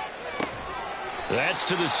 That's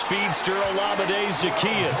to the speedster Olamide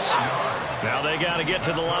Zaccheaus. Now they got to get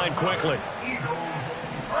to the line quickly.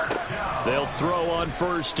 They'll throw on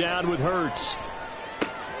first down with Hurts.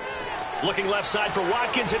 Looking left side for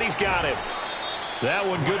Watkins, and he's got it. That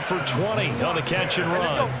one good for 20 on the catch and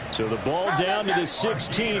run. So the ball down to the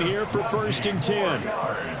 16 here for 1st and 10.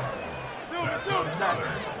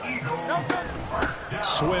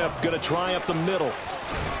 Swift going to try up the middle.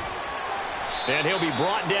 And he'll be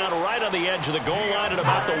brought down right on the edge of the goal line at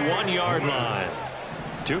about the 1-yard line.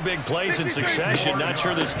 2 big plays in succession. Not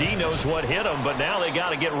sure this D knows what hit him, but now they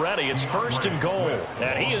got to get ready. It's 1st and goal.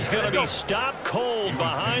 And he is going to be stopped cold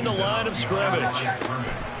behind the line of scrimmage.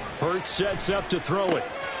 Hurts sets up to throw it.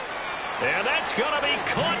 And that's going to be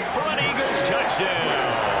caught for an Eagles touchdown.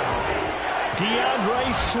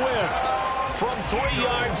 DeAndre Swift from 3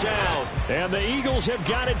 yards out. And the Eagles have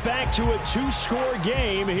got it back to a 2-score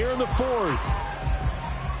game here in the 4th.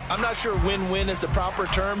 I'm not sure win-win is the proper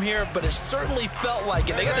term here, but it certainly felt like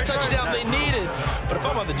it. They got the touchdown they needed, but if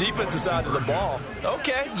I'm on the defensive side of the ball,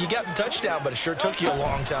 okay, you got the touchdown, but it sure took you a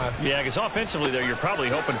long time. Yeah, because offensively there, you're probably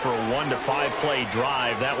hoping for a 1 to 5 play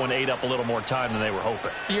drive. That one ate up a little more time than they were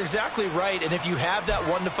hoping. You're exactly right, and if you have that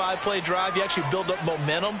 1 to 5 play drive, you actually build up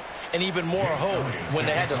momentum and even more hope. When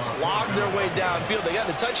they had to slog their way downfield, they got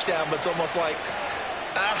the touchdown, but it's almost like,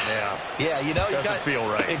 yeah, you know, doesn't feel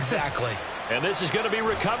right. Exactly. And this is going to be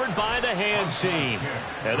recovered by the hands team.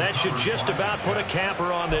 And that should just about put a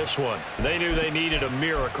capper on this one. They knew they needed a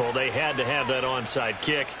miracle. They had to have that onside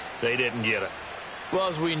kick. They didn't get it. Well,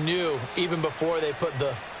 as we knew, even before they put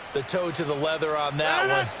the toe to the leather on that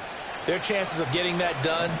one, their chances of getting that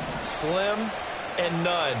done, slim and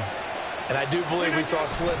none. And I do believe we saw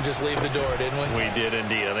Slim just leave the door, didn't we? We did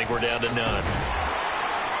indeed. I think we're down to none.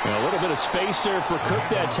 A little bit of space there for Cook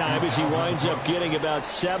that time as he winds up getting about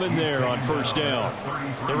 7 there on first down.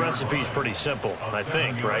 The recipe's pretty simple, I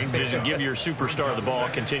think, right? Just give your superstar the ball,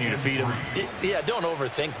 continue to feed him. Yeah, don't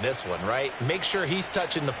overthink this one, right? Make sure he's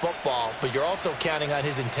touching the football, but you're also counting on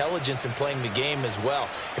his intelligence in playing the game as well.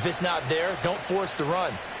 If it's not there, don't force the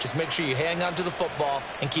run. Just make sure you hang on to the football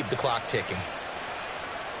and keep the clock ticking.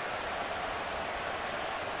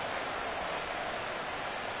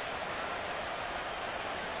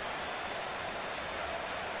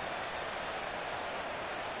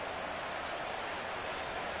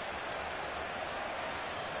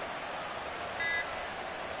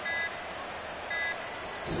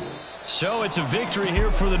 So it's a victory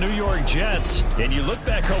here for the New York Jets. And you look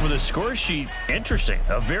back over the score sheet, interesting.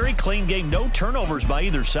 A very clean game, no turnovers by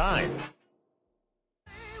either side.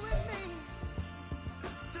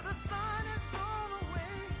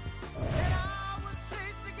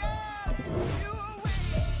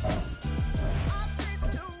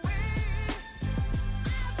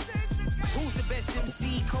 Who's the best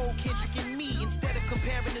MC? Cole, Kendrick, and me. Instead of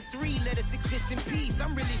comparing the three, let us exist in peace.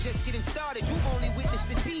 I'm really just getting started. You've only witnessed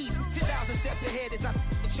the tease. 10,000 steps ahead as I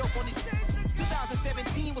choke on it.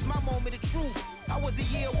 2017 was my moment of truth. I was a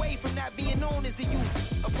year away from not being known as a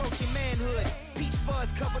youth. Approaching manhood. Peach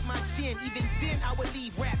fuzz covered my chin. Even then I would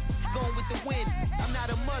leave rap going with the wind. I'm not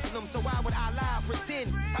a Muslim, so why would Allah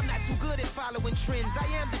pretend? I'm not too good at following trends. I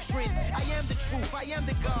am the trend. I am the truth. I am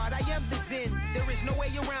the God. I am the Zen. There is no way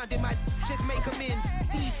around it. My just make amends.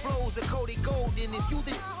 These flows are coated golden. If you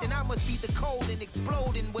the then I must be the cold and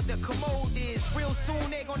exploding what the commode is. Real soon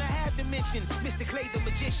they're gonna have to mention Mr. Clay the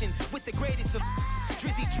magician with the greatest of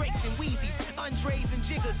Drizzy, Drakes, and Wheezies, Andres and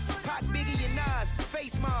Jiggers, Pac, Biggie, and Nas,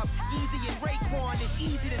 Face Mob, Yeezy, and Raekwon. It's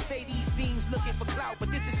easy to say these things looking for clout, but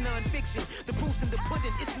this is non-fiction. The proof's in the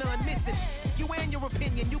pudding, it's none missing. You and your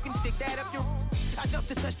opinion, you can stick that up your... I jumped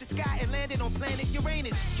to touch the sky and landed on planet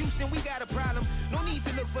Uranus. Houston, we got a problem. No need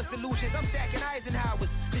to look for solutions. I'm stacking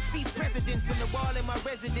Eisenhowers. Deceased presidents in the wall in my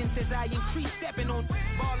residence as I increase stepping on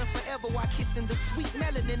ballin' forever while kissing the sweet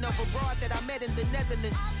melanin of a broad that I met in the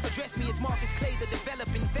Netherlands. Address me as Marcus Clay, the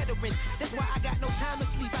developing veteran. That's why I got no time to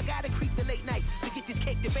sleep. I gotta creep the late night to get this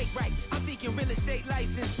cake to bake right. I'm thinking real estate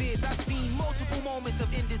licenses. I've seen multiple moments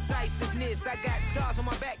of indecisiveness. I got scars on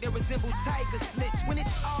my back that resemble tiger slits. When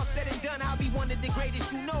it's all said and done, I'll be one of the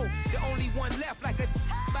greatest, you know. The only one left like a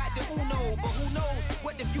by the Uno. But who knows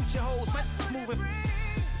what the future holds. My moving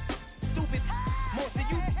stupid. Most of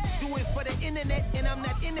you do it for the internet, and I'm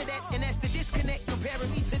not into that. And that's the disconnect.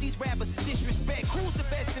 Comparing me to these rappers is disrespect. Who's the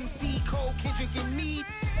best MC? Cole, Kendrick, and me?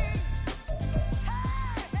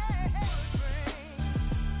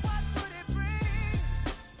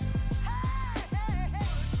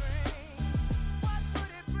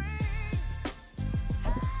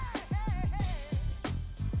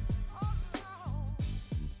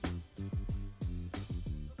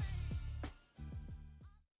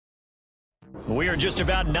 We are just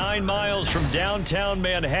about 9 miles from downtown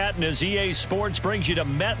Manhattan as EA Sports brings you to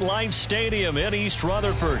MetLife Stadium in East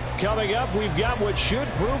Rutherford. Coming up, we've got what should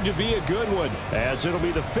prove to be a good one, as it'll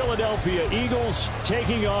be the Philadelphia Eagles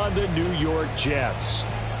taking on the New York Jets.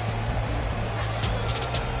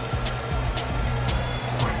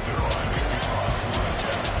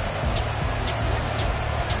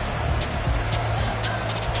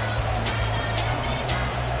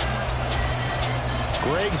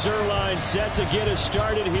 Greg Zuerlein set to get us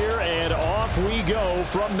started here, and off we go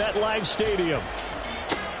from MetLife Stadium.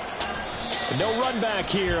 No run back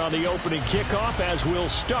here on the opening kickoff, as we'll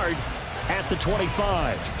start at the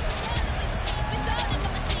 25.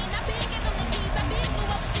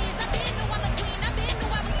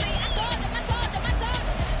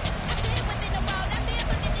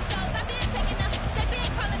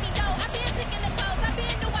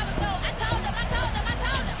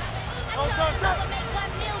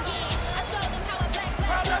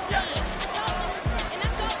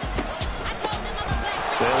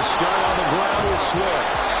 They'll start on the ground with Swift.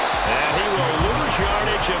 And he will lose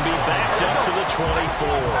yardage and be backed up to the 24.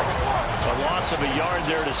 A loss of a yard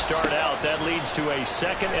there to start out. That leads to a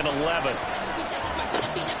 2nd and 11.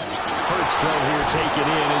 Hurts throw here taken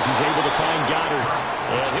in as he's able to find Goddard.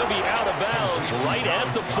 And he'll be out of bounds right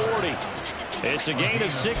at the 40. It's a gain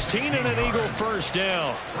of 16 and an Eagle first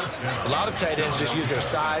down. A lot of tight ends just use their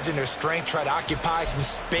size and their strength, try to occupy some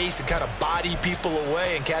space and kind of body people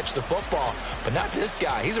away and catch the football. But not this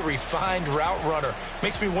guy. He's a refined route runner.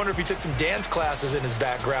 Makes me wonder if he took some dance classes in his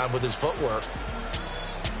background with his footwork.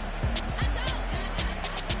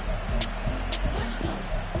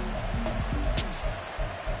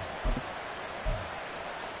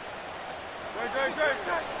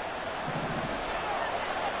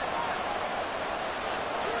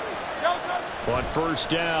 On first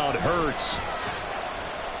down, Hurts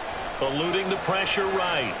eluding the pressure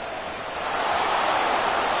right.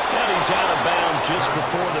 And he's out of bounds just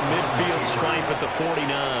before the midfield stripe at the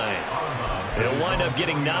 49. He'll wind up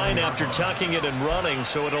getting 9 after tucking it and running,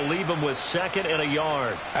 so it'll leave him with 2nd and a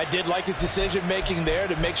yard. I did like his decision-making there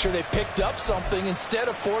to make sure they picked up something instead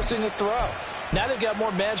of forcing a throw. Now they've got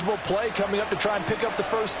more manageable play coming up to try and pick up the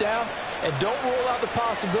first down, and don't rule out the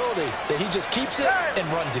possibility that he just keeps it and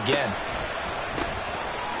runs again.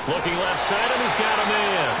 Looking left side, and he's got him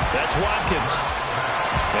in. That's Watkins.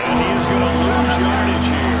 And he is going to lose yardage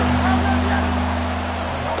here.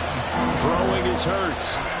 Throwing is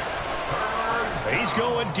Hurts. He's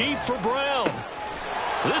going deep for Brown.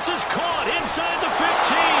 This is caught inside the 15.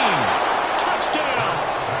 Touchdown.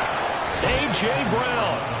 A.J.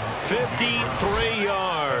 Brown, 53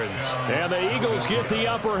 yards. And the Eagles get the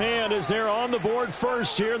upper hand as they're on the board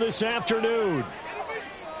first here this afternoon.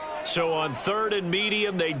 So on 3rd and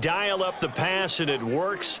medium, they dial up the pass, and it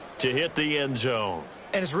works to hit the end zone.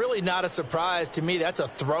 And it's really not a surprise to me. That's a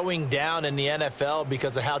throwing down in the NFL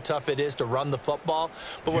because of how tough it is to run the football.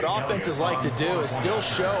 But what offenses like to do is still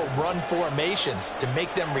show run formations to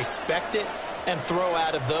make them respect it and throw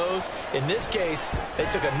out of those. In this case, they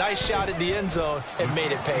took a nice shot at the end zone and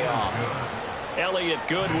made it pay off. Elliott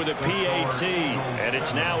good with a PAT, and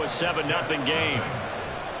it's now a 7-0 game.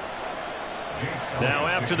 Now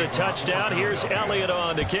after the touchdown, here's Elliott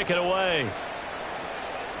on to kick it away.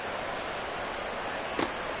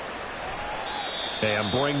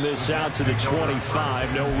 And bring this out to the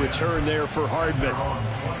 25. No return there for Hardman.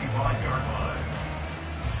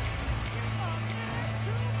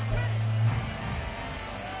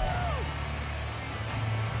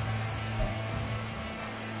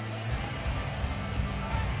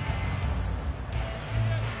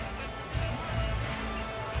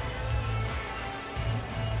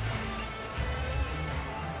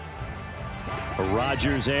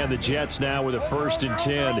 Rodgers and the Jets now with a 1st and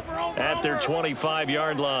 10 at their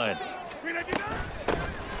 25-yard line.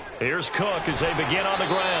 Here's Cook as they begin on the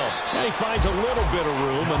ground. And he finds a little bit of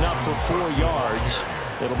room, enough for 4 yards.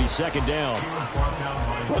 It'll be 2nd down.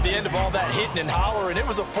 Well, the end of all that hitting and hollering, it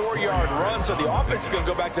was a 4-yard run, so the offense is going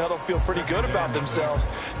to go back to huddle and feel pretty good about themselves.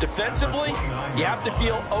 Defensively, you have to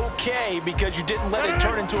feel okay because you didn't let it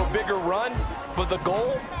turn into a bigger run, but the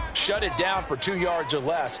goal, shut it down for 2 yards or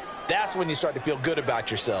less. That's when you start to feel good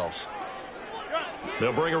about yourselves.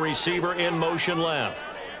 They'll bring a receiver in motion left.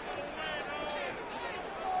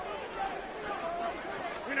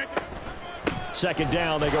 Second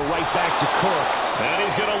down, they go right back to Cook. And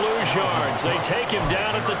he's going to lose yards. They take him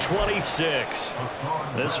down at the 26.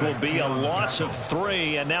 This will be a loss of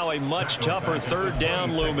 3, and now a much tougher 3rd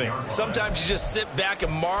down looming. Sometimes you just sit back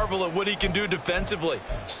and marvel at what he can do defensively.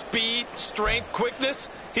 Speed, strength, quickness,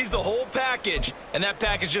 he's the whole package. And that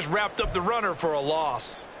package just wrapped up the runner for a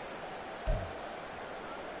loss.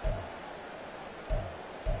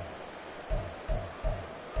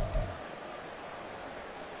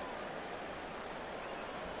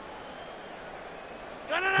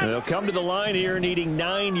 They'll come to the line here needing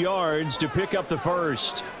 9 yards to pick up the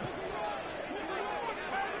 1st.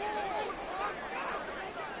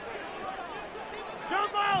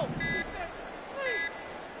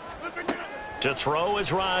 To throw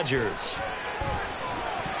is Rodgers.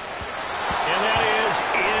 And that is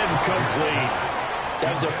incomplete.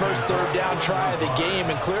 That was their first 3rd down try of the game,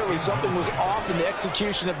 and clearly something was off in the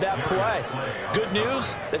execution of that play. Good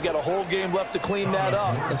news, they've got a whole game left to clean that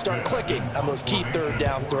up and start clicking on those key 3rd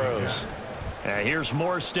down throws. And here's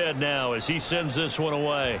Morstead now as he sends this one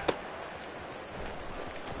away.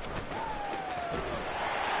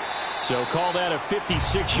 So call that a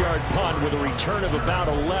 56-yard punt with a return of about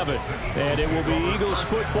 11. And it will be Eagles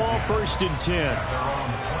football, 1st and 10.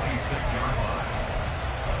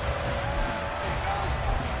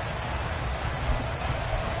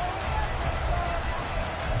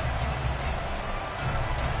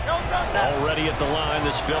 Already at the line,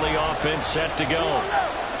 this Philly offense set to go.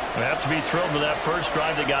 They have to be thrilled with that first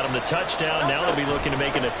drive that got them the touchdown. Now they'll be looking to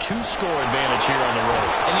make it a 2-score advantage here on the road.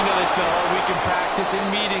 And you know they spent all week in practice and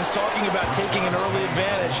meetings talking about taking an early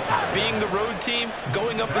advantage. Being the road team,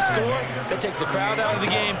 going up a score, that takes the crowd out of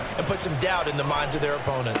the game and puts some doubt in the minds of their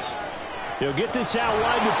opponents. They'll get this out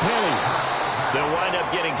wide to Penny. They'll wind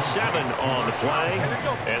up getting 7 on the play,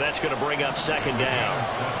 and that's going to bring up 2nd down.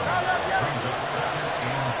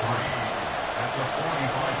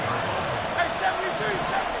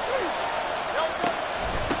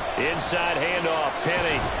 Inside handoff,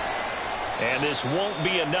 Penny. And this won't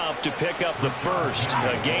be enough to pick up the 1st.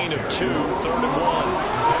 A gain of 2, 3rd and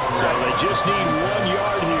 1. So they just need 1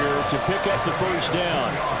 yard here to pick up the 1st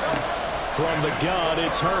down. From the gun,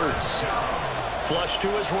 it's Hurts. Flush to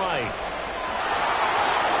his right.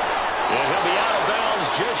 And he'll be out of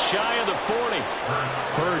bounds just shy of the 40.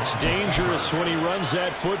 Hurts dangerous when he runs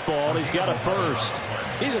that football. He's got a 1st.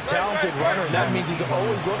 He's a talented runner, and that means he's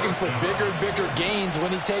always looking for bigger and bigger gains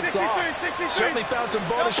when he takes off. Certainly found some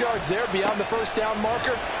bonus yards there beyond the 1st down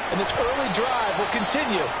marker, and this early drive will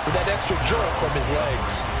continue with that extra jerk from his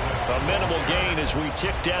legs. A minimal gain as we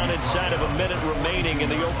tick down inside of a minute remaining in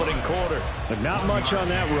the opening quarter. But not much on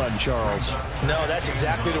that run, Charles. No, that's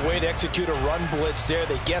exactly the way to execute a run blitz there.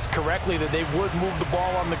 They guessed correctly that they would move the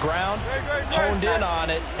ball on the ground, honed in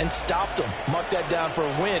on it, and stopped them. Marked that down for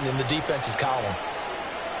a win in the defense's column.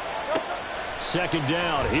 2nd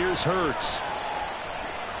down. Here's Hurts.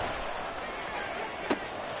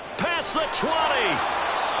 Past the 20.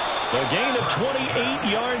 A gain of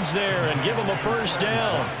 28 yards there and give him a 1st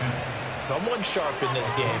down. Someone sharp in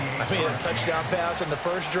this game. I mean, a touchdown pass on the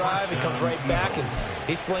first drive. He comes right back, and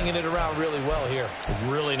he's flinging it around really well here.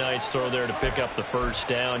 Really nice throw there to pick up the 1st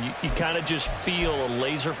down. You kind of just feel a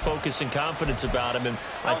laser focus and confidence about him, and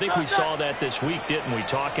I think we saw that this week, didn't we?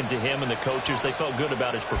 Talking to him and the coaches, they felt good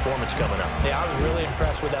about his performance coming up. Yeah, I was really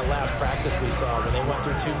impressed with that last practice we saw when they went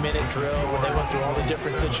through 2-minute drill, when they went through all the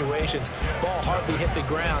different situations. Ball hardly hit the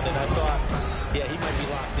ground, and I thought, yeah, he might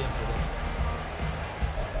be locked in for this.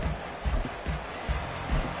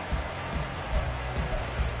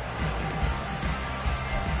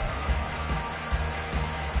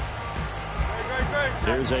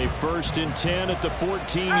 There's a 1st and 10 at the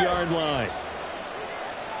 14-yard line.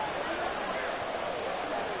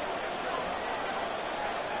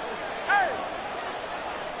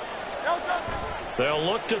 They'll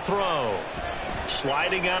look to throw.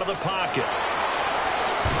 Sliding out of the pocket.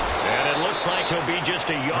 And it looks like he'll be just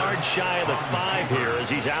a yard shy of the 5 here as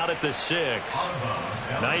he's out at the 6.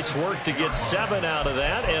 Nice work to get 7 out of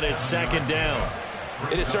that, and it's 2nd down.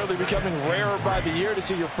 It is certainly becoming rarer by the year to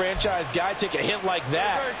see your franchise guy take a hit like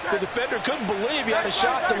that. The defender couldn't believe he had a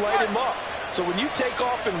shot to light him up. So when you take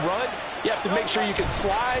off and run, you have to make sure you can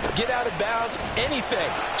slide, get out of bounds,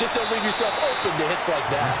 anything. Just don't leave yourself open to hits like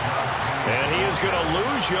that. And he is going to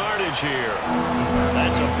lose yardage here.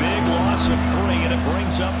 That's a big loss of 3, and it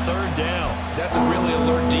brings up 3rd down. That's a really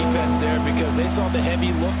alert defense there because they saw the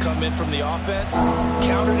heavy look come in from the offense,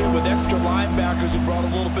 countered it with extra linebackers who brought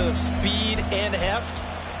a little bit of speed and heft,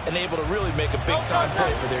 and able to really make a big-time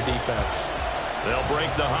play for their defense. They'll break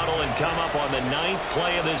the huddle and come up on the 9th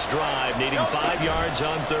play of this drive, needing 5 yards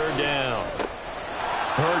on 3rd down.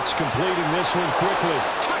 Hurts completing this one quickly.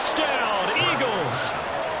 Touchdown, Eagles!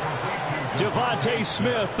 Devontae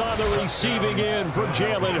Smith on the receiving end for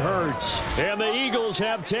Jalen Hurts. And the Eagles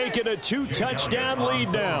have taken a 2-touchdown lead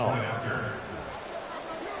now.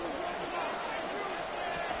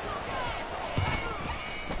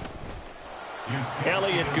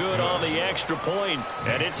 Elliott good on the extra point,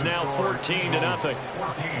 and it's now 14-0.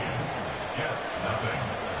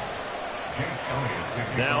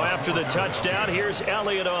 Now after the touchdown, here's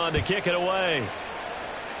Elliott on to kick it away.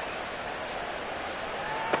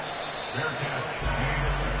 Fair catch, gain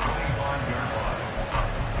at the 25-yard line.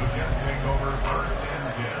 The Jets take over 1st and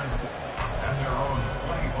 10 at their own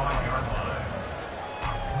 25-yard line.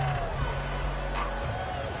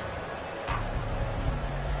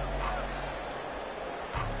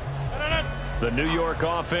 The New York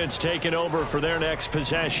offense taking over for their next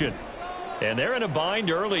possession. And they're in a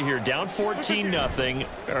bind early here, down 14-0.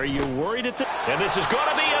 Are you worried at the... And this is going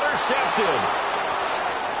to be intercepted.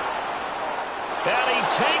 And he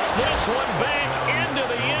takes this one back into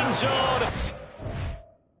the end zone.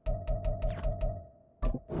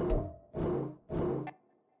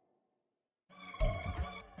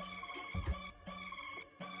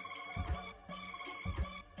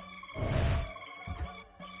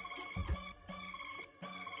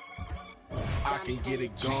 I can get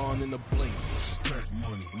it gone in a blink. Stack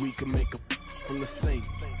money. We can make a from the sink.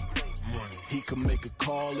 Money. He can make a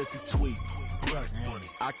call if he tweet. Black money.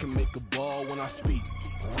 I can make a ball when I speak.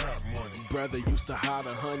 Rap money. Brother used to hide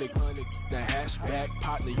 100. The hatchback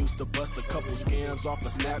partner used to bust a couple scams off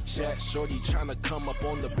of Snapchat. Shorty tryna come up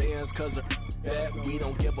on the bands cause of that. We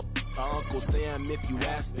don't give a Uncle Sam if you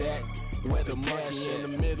ask that. Where the money in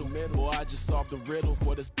the middle. Boy, I just solved the riddle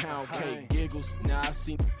for this pound cake. Giggles, now I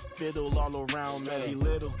see fiddle all around me. He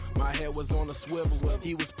little, my head was on a swivel.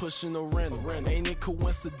 He was pushing a rental. Ain't it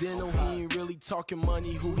coincidental? He ain't really talking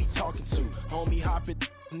money, who he talking to? Homie hopping,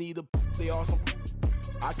 need a they awesome.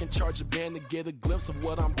 I can charge a band to get a glimpse of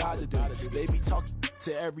what I'm about to do. They be talking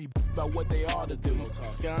to every about what they ought to do.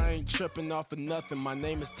 I ain't tripping off of nothing. My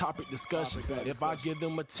name is Topic Discussion. If I give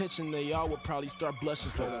them attention, they all would probably start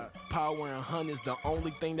blushing. So power and hunt is the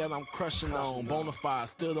only thing that I'm crushing on. Bonafide,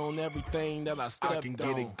 stood on everything that I stepped on. I can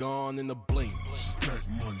get it gone in a blink. Stack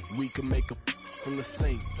money. We can make a from the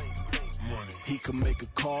sink. Money. He can make a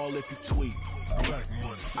call if he tweet. Black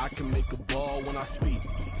money. I can make a ball when I speak.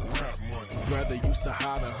 Rap money. Brother used to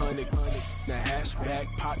hide 100. The hatchback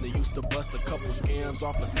partner used to bust a couple scams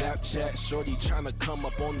off of Snapchat. Shorty tryna come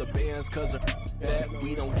up on the bands cause of that.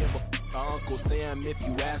 We don't give a Uncle Sam if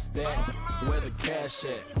you ask that. Where the cash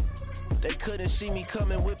at? They couldn't see me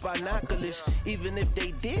coming with binoculars. Even if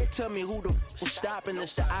they did, tell me who the was stopping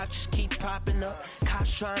us. The options keep popping up.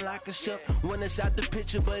 Cops trying to lock us up. When it's out the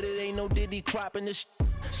picture, but it ain't no Diddy cropping this.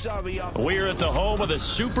 Sorry, we're at the home of the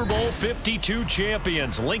Super Bowl 52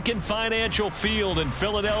 champions, Lincoln Financial Field in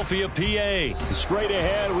Philadelphia, PA. Straight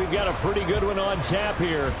ahead, we've got a pretty good one on tap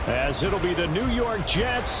here, as it'll be the New York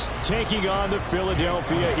Jets taking on the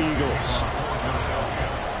Philadelphia Eagles.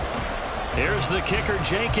 Here's the kicker,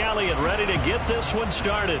 Jake Elliott, ready to get this one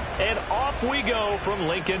started. And off we go from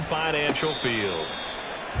Lincoln Financial Field.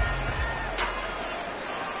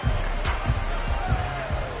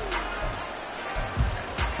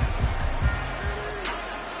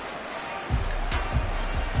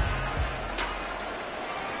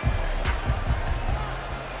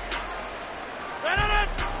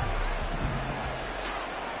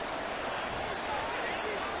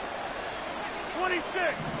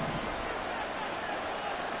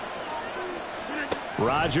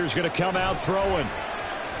 Rodgers going to come out throwing.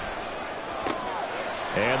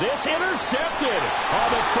 And this intercepted on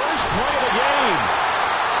the first play of the game.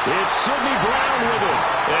 It's Sidney Brown with it.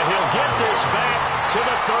 And he'll get this back to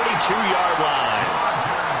the 32-yard line.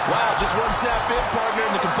 Wow, just one snap in, partner,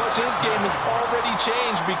 and the complexion of this game has already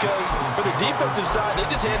changed because for the defensive side, they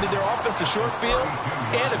just handed their offense a short field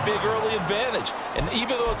and a big early advantage. And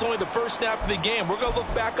even though it's only the first snap of the game, we're going to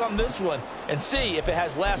look back on this one and see if it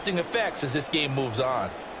has lasting effects as this game moves on.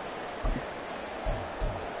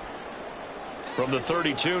 From the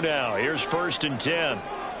 32 now, here's 1st and 10.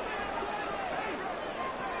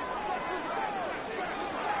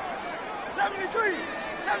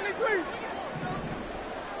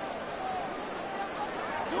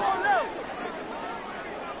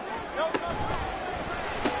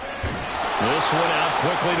 This one out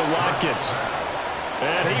quickly to Watkins.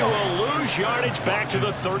 And he will lose yardage back to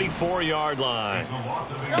the 34-yard line.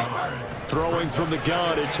 Throwing from the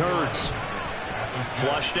gun, it's Hurts.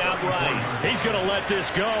 Flushed out right. He's going to let this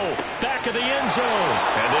go. Back of the end zone.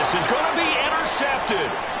 And this is going to be intercepted.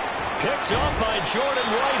 Picked up by Jordan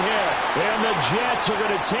Whitehead. And the Jets are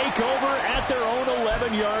going to take over at their own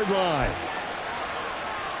 11-yard line.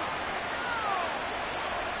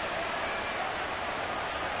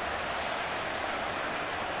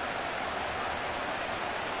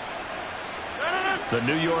 The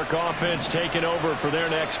New York offense taking over for their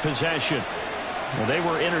next possession. Well, they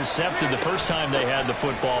were intercepted the first time they had the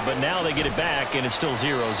football, but now they get it back, and it's still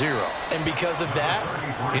 0-0. And because of that,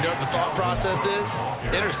 you know what the thought process is?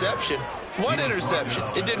 Interception. What interception?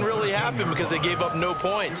 It didn't really happen because they gave up no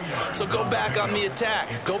points. So go back on the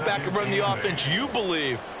attack. Go back and run the offense you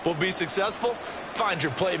believe will be successful. Find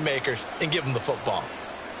your playmakers and give them the football.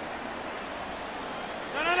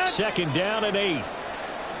 2nd down and 8.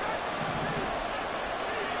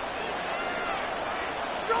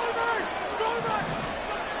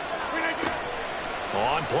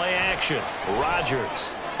 On play action, Rodgers.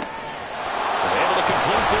 Able to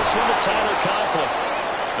complete this one to Tyler Conklin.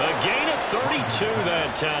 A gain of 32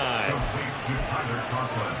 that time. Complete to Tyler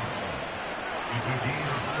Conklin. It's a gain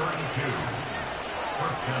of 32.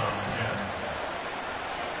 1st down, Jets.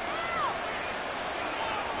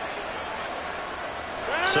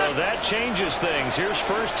 So that changes things. Here's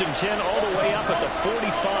 1st and 10 all the way up at the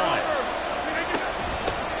 45.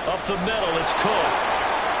 Up the middle, it's Cook.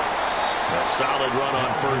 A solid run on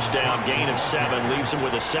 1st down. Gain of 7 leaves him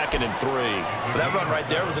with a 2nd and 3. That run right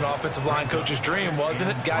there was an offensive line coach's dream,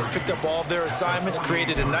 wasn't it? Guys picked up all of their assignments,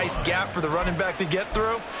 created a nice gap for the running back to get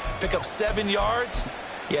through, pick up 7 yards.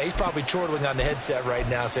 Yeah, he's probably chortling on the headset right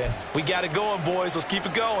now saying, we got it going, boys. Let's keep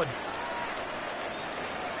it going.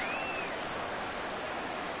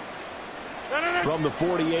 From the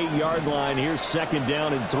 48-yard line, here's 2nd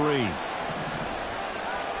down and 3.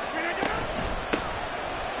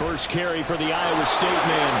 First carry for the Iowa State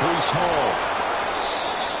man, Breece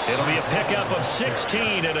Hall. It'll be a pickup of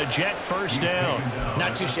 16 and a Jet 1st down.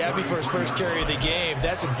 Not too shabby for his first carry of the game.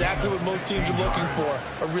 That's exactly what most teams are looking for,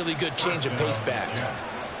 a really good change of pace back.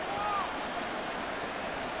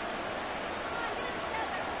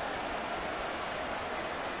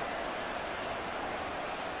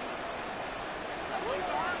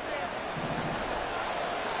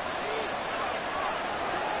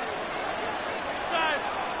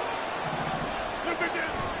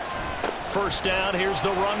 First down, here's the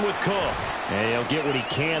run with Cook. And he'll get what he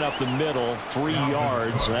can up the middle, 3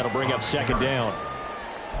 yards. That'll bring up 2nd down.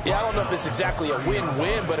 Yeah, I don't know if it's exactly a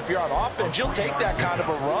win-win, but if you're on offense, you'll take that kind of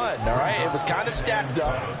a run, all right? It was kind of stacked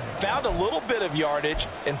up, found a little bit of yardage,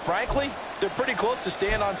 and frankly, they're pretty close to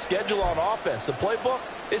staying on schedule on offense. The playbook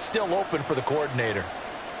is still open for the coordinator.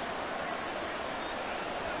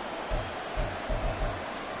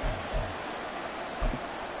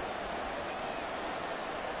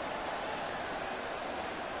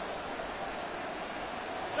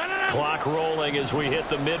 Clock rolling as we hit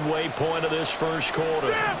the midway point of this 1st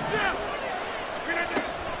quarter.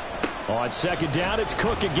 On 2nd down, it's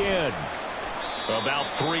Cook again. About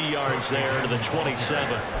 3 yards there to the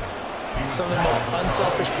 27. Some of the most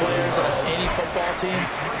unselfish players on any football team,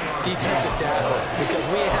 defensive tackles, because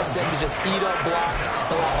we ask them to just eat up blocks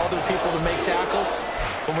and allow other people to make tackles.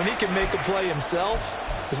 But when he can make a play himself,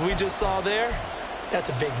 as we just saw there, that's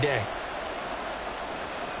a big day.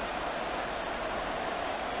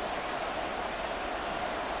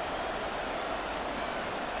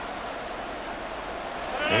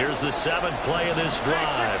 Here's the 7th play of this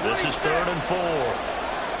drive. This is 3rd and 4.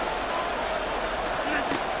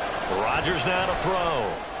 Rodgers now to throw.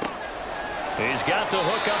 He's got to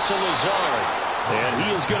hook up to Lazard. And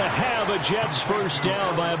he is going to have a Jets 1st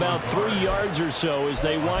down by about 3 yards or so as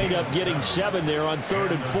they wind up getting 7 there on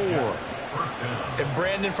 3rd and 4. And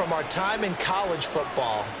Brandon, from our time in college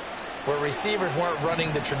football, where receivers weren't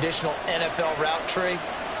running the traditional NFL route tree,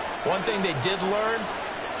 one thing they did learn,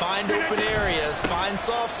 find open areas, find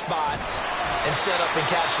soft spots, and set up and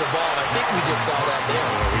catch the ball. And I think we just saw that there.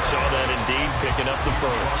 We saw that indeed, picking up the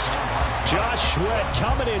 1st. Josh Sweat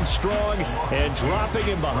coming in strong and dropping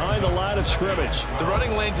him behind the line of scrimmage. The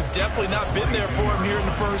running lanes have definitely not been there for him here in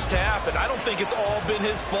the 1st half, and I don't think it's all been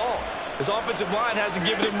his fault. His offensive line hasn't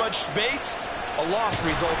given him much space. A loss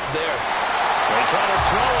results there. They try to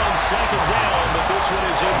throw on second down, but this one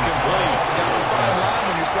is incomplete. Kind of a fine line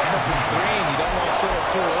when you're setting up a screen. You don't want to throw it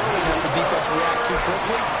too early and have the defense react too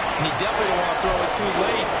quickly. And you definitely don't want to throw it too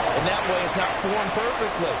late. And that way it's not formed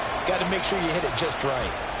perfectly. Got to make sure you hit it just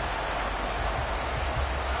right.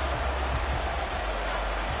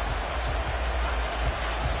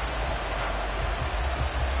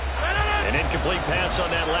 An incomplete pass on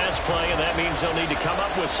that last play, and that means they'll need to come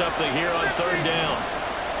up with something here on third down.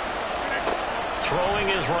 Throwing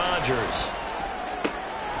is Rodgers.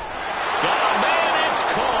 Got a man, it's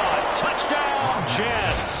caught. Touchdown,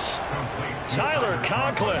 Jets. Tyler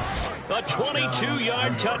Conklin, a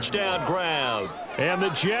 22-yard touchdown grab. And the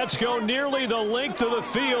Jets go nearly the length of the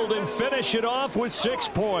field and finish it off with 6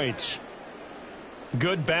 points.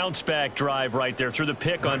 Good bounce-back drive right there through the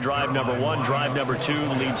pick on drive number 1. Drive number 2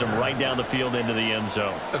 leads them right down the field into the end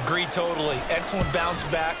zone. Agree totally. Excellent bounce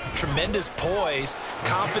back, tremendous poise,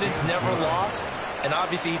 confidence never lost, and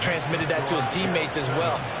obviously he transmitted that to his teammates as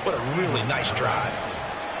well. What a really nice drive.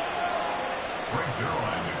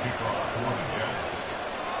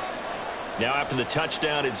 Now after the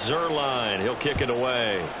touchdown, it's Zuerlein. He'll kick it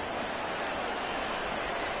away.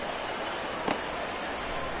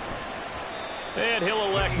 And he'll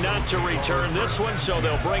elect not to return this one, so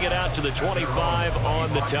they'll bring it out to the 25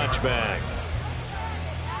 on the touchback.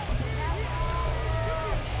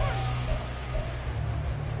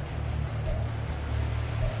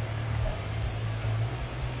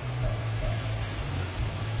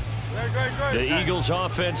 The Eagles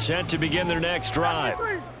offense set to begin their next drive.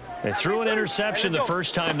 They threw an interception the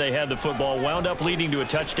first time they had the football, wound up leading to a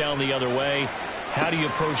touchdown the other way. How do you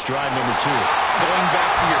approach drive number 2? Going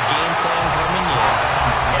back to your game plan coming in,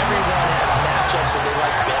 everyone has matchups that they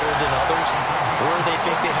like better than others, or they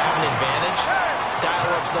think they have an advantage.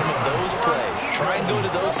 Dial up some of those plays. Try and go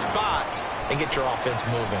to those spots and get your offense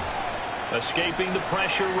moving. Escaping the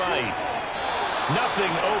pressure right.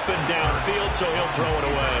 Nothing open downfield, so he'll throw it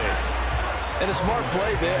away. And a smart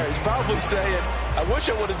play there. He's probably saying, I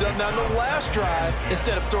wish I would have done that on the last drive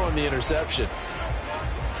instead of throwing the interception.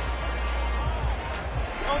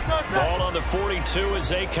 Ball on the 42 as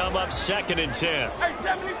they come up 2nd and 10. Hey,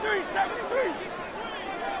 73.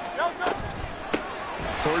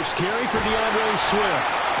 First carry for DeAndre Swift.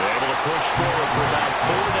 They're able to push forward for about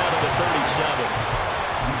 4 down to the 37.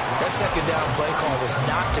 That second down play call was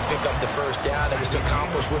not to pick up the first down. It was to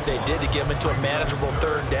accomplish what they did to get them into a manageable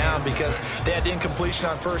third down because they had incompletion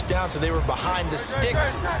on first down, so they were behind the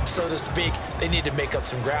sticks, so to speak. They needed to make up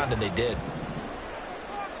some ground, and they did.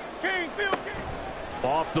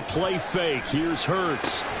 Off the play fake, here's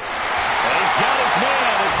Hurts. And he's got his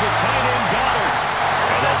man. It's the tight end Goddard.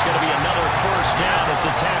 And that's going to be another first down as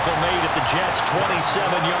the tackle made at the Jets'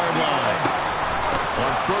 27-yard line.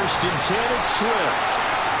 On 1st and 10, it's Swift.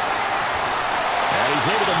 And he's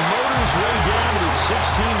able to motor his way down to the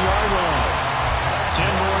 16-yard line. 10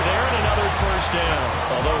 more there and another first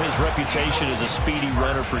down. Although his reputation as a speedy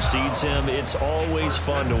runner precedes him, it's always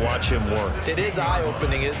fun to watch him work. It is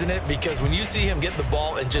eye-opening, isn't it? Because when you see him get the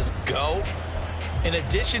ball and just go, in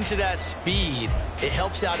addition to that speed, it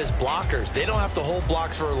helps out his blockers. They don't have to hold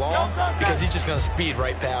blocks for long because he's just going to speed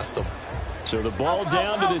right past them. So the ball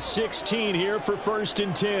down to the 16 here for 1st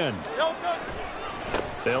and 10.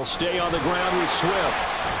 They'll stay on the ground with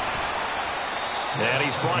Swift. And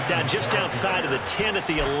he's brought down just outside of the 10 at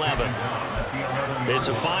the 11. It's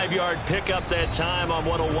a 5-yard pickup that time on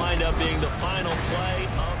what will wind up being the final play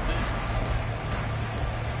of this.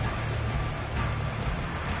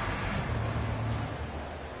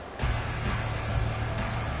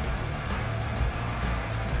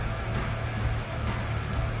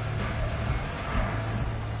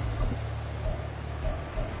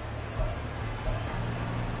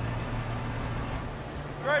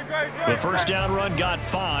 The first down run got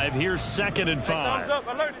 5. Here's 2nd and 5.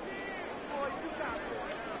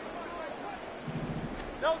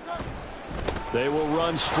 They will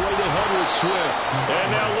run straight ahead with Swift.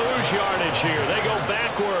 And now lose yardage here. They go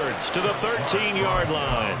backwards to the 13-yard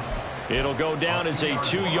line. It'll go down as a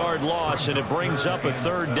 2-yard loss, and it brings up a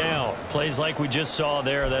 3rd down. Plays like we just saw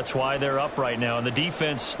there. That's why they're up right now. And the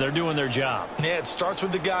defense, they're doing their job. Yeah, it starts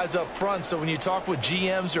with the guys up front. So when you talk with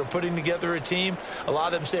GMs who are putting together a team, a lot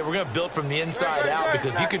of them say we're going to build from the inside out because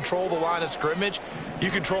if you control the line of scrimmage, you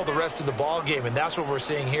control the rest of the ball game, and that's what we're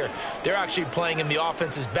seeing here. They're actually playing in the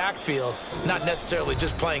offense's backfield, not necessarily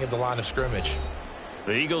just playing at the line of scrimmage.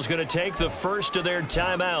 The Eagles going to take the first of their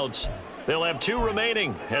timeouts. They'll have 2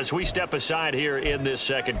 remaining as we step aside here in this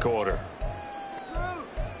 2nd quarter.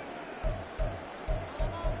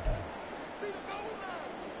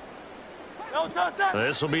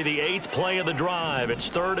 This will be the 8th play of the drive.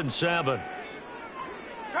 It's 3rd and 7.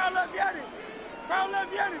 Crowd left Yanni. Crowd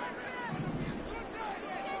left Yanni.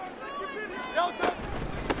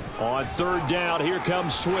 On third down, here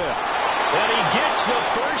comes Swift. And he gets the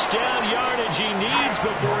first down yardage he needs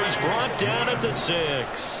before he's brought down at the 6.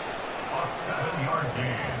 A 7-yard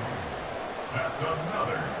gain. That's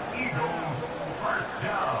another Eagles first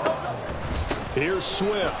down. Here's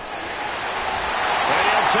Swift. And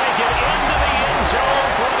he'll take it into the end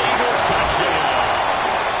zone for an Eagles touchdown.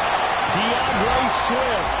 DeAndre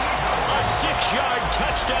Swift, a 6-yard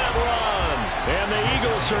touchdown run. And the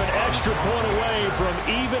Eagles are an extra point away from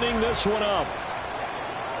evening this one up.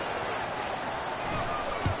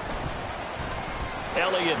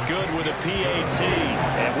 Elliott good with a PAT,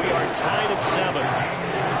 and we are tied at 7.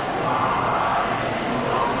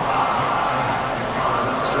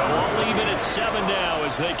 So all even at 7 now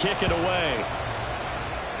as they kick it away.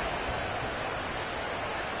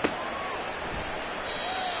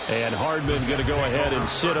 And Hardman going to go ahead and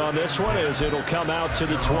sit on this one as it'll come out to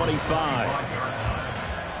the 25.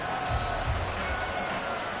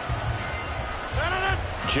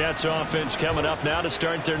 Jets offense coming up now to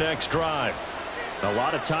start their next drive. A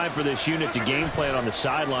lot of time for this unit to game plan on the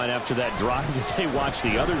sideline after that drive that they watched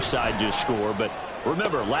the other side just score. But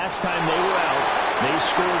remember, last time they were out, they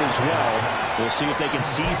scored as well. We'll see if they can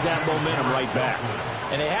seize that momentum right back.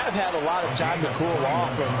 And they have had a lot of time to cool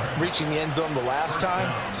off from reaching the end zone the last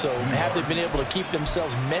time. So have they been able to keep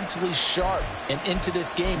themselves mentally sharp and into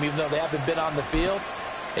this game, even though they haven't been on the field?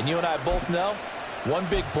 And you and I both know, one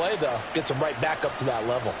big play, though, gets them right back up to that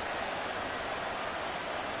level.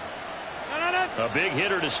 A big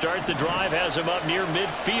hitter to start the drive has him up near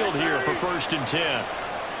midfield here for 1st and 10.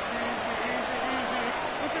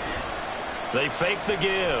 They fake the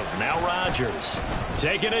give. Now Rodgers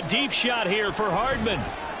taking a deep shot here for Hardman.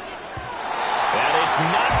 And it's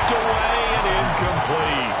knocked away and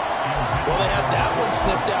incomplete. Well, they had that one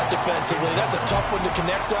snipped out defensively. That's a tough one to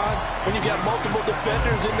connect on when you've got multiple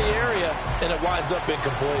defenders in the area, and it winds up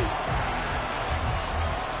incomplete.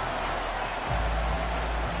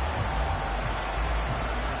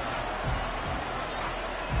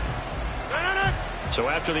 So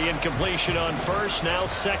after the incompletion on first, now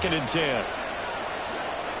 2nd and 10.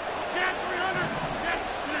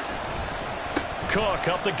 Cook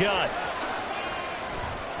up the gut.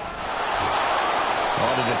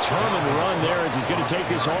 On a determined run there as he's going to take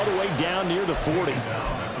this all the way down near the 40.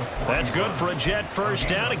 That's good for a Jet first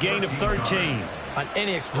down, a gain of 13. On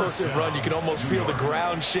any explosive run, you can almost feel the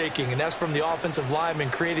ground shaking, and that's from the offensive linemen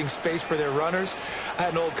creating space for their runners. I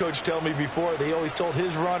had an old coach tell me before, they always told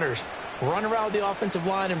his runners, run around the offensive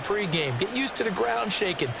line in pregame. Get used to the ground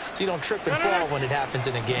shaking so you don't trip and fall when it happens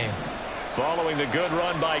in a game. Following the good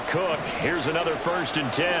run by Cook, here's another 1st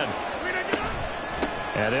and 10.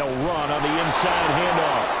 And they'll run on the inside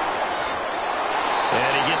handoff.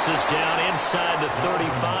 And he gets us down inside the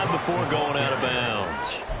 35 before going out of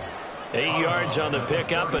bounds. 8 yards on the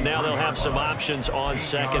pickup, and now they'll have some options on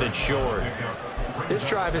 2nd and short. This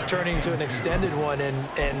drive is turning into an extended one,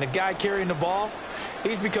 and the guy carrying the ball,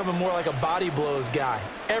 he's becoming more like a body blows guy.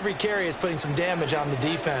 Every carry is putting some damage on the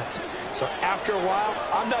defense. So after a while,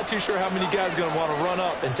 I'm not too sure how many guys are going to want to run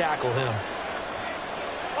up and tackle him.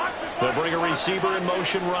 They'll bring a receiver in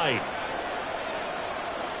motion right.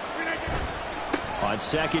 On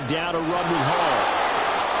 2nd down, a run with Hall.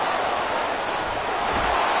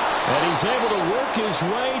 And he's able to work his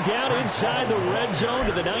way down inside the red zone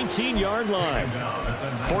to the 19-yard line.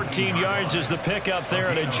 14 yards is the pickup there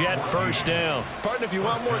and a Jet first down. Partner, if you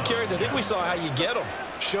want more carries, I think we saw how you get them.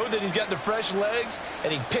 Showed that he's got the fresh legs,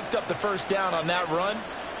 and he picked up the first down on that run.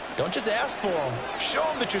 Don't just ask for them. Show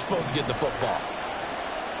them that you're supposed to get the football.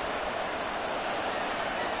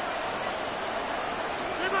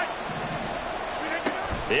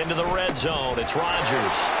 Into the red zone, it's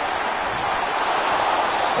Rodgers.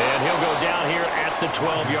 And he'll go down here at the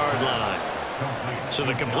 12-yard line. So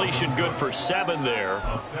the completion good for 7 there,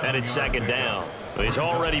 and it's 2nd down. He's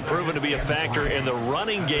already proven to be a factor in the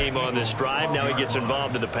running game on this drive. Now he gets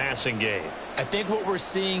involved in the passing game. I think what we're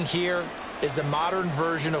seeing here is the modern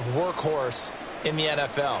version of workhorse in the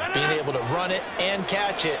NFL, being able to run it and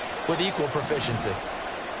catch it with equal proficiency.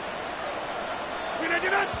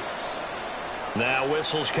 Now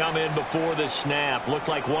whistles come in before the snap. Looked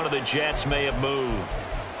like one of the Jets may have moved.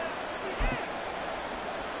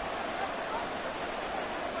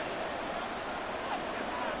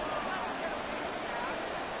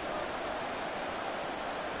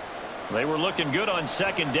 They were looking good on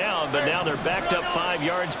 2nd down, but now they're backed up 5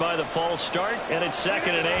 yards by the false start, and it's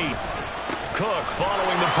 2nd and 8. Cook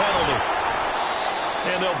following the penalty.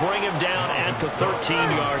 And they'll bring him down at the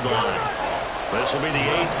 13-yard line. This will be the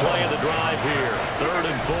 8th play of the drive here. 3rd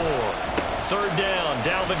and 4. 3rd down,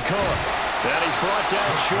 Dalvin Cook. And he's brought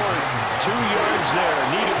down short. 2 yards there,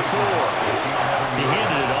 needed 4. He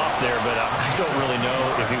handed it off there, but I don't really know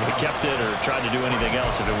if he would have kept it or tried to do anything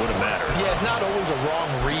else if it would have mattered. Yeah, it's not always a wrong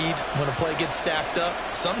read when a play gets stacked up.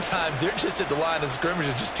 Sometimes they're just at the line of scrimmage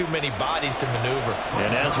with just too many bodies to maneuver.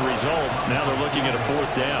 And as a result, now they're looking at a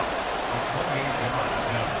 4th down.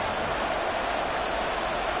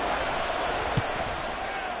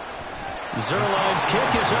 Zuerlein's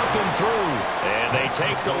kick is up and through. And they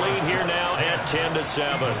take the lead here now at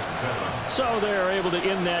 10-7. So they're able to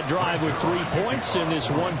end that drive with 3 points in this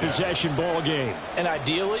one-possession ball game. And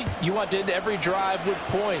ideally, you want to end every drive with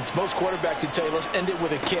points. Most quarterbacks would tell you, let's end it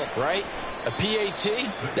with a kick, right? A PAT,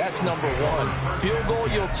 that's number 1. Field goal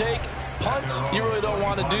you'll take. Punts, you really don't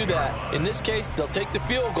want to do that. In this case, they'll take the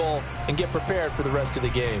field goal and get prepared for the rest of the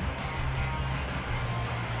game.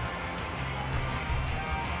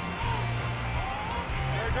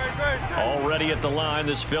 Already at the line,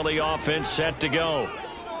 this Philly offense set to go.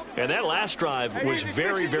 And that last drive was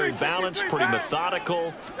very, very balanced, pretty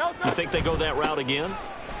methodical. You think they go that route again?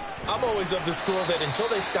 I'm always of the school that until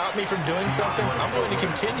they stop me from doing something, I'm going to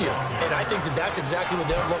continue. And I think that that's exactly what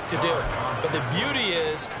they'll look to do. But the beauty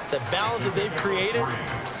is the balance that they've created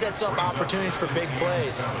sets up opportunities for big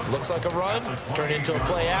plays. Looks like a run, turn it into a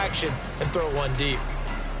play action, and throw one deep.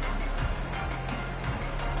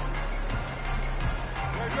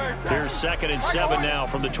 Here's 2nd and 7 now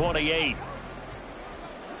from the 28.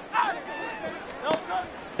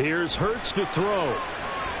 Here's Hurts to throw.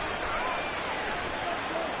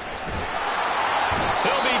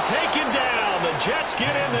 He'll be taken down. The Jets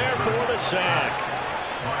get in there for the sack.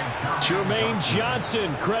 Jermaine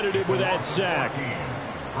Johnson credited with that sack.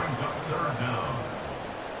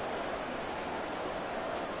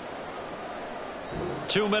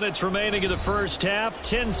 2 minutes remaining in the first half.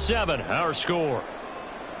 10-7, our score.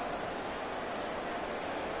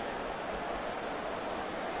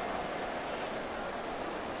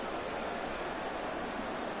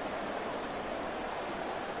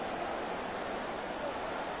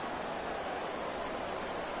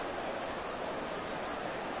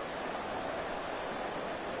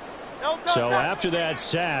 So after that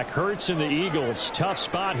sack, Hurts and the Eagles, tough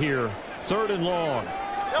spot here. 3rd and long.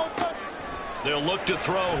 They'll look to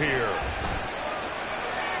throw here.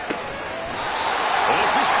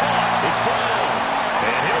 This is caught. It's Brown.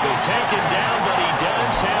 And he'll be taken down, but he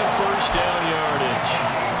does have first down yardage.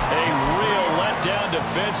 A real letdown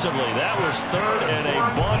defensively. That was 3rd and a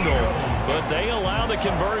bundle, but they allow the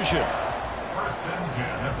conversion. 1st and 10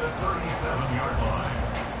 at the 37-yard line.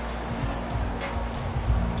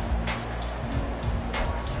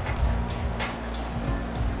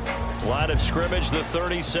 Line of scrimmage, the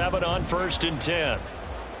 37 on 1st and 10.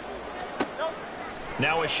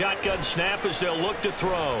 Now a shotgun snap as they'll look to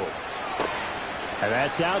throw. And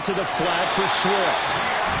that's out to the flat for Swift.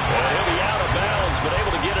 And he'll be out of bounds, but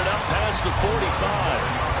able to get it up past the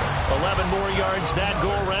 45. 11 more yards that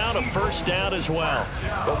go around, a first down as well.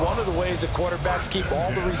 But one of the ways that quarterbacks keep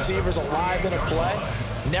all the receivers alive in a play,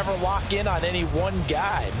 never lock in on any one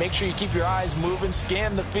guy. Make sure you keep your eyes moving,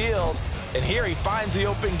 scan the field. And here he finds the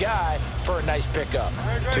open guy for a nice pickup.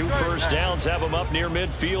 2 first downs have him up near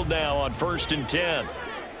midfield now on 1st and 10.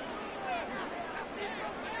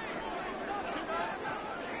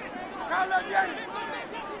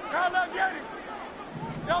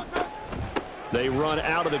 They run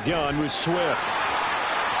out of the gun with Swift.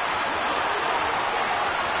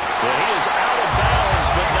 Well, he is out of bounds,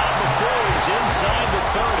 but not before he's inside the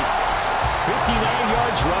 30. 59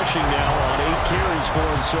 yards rushing now on 8 carries for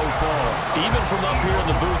him so far. Even from up here in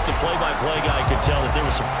the booth, the play-by-play guy could tell that there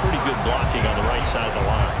was some pretty good blocking on the right side of the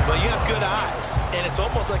line. Well, you have good eyes, and it's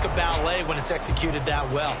almost like a ballet when it's executed that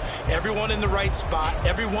well. Everyone in the right spot,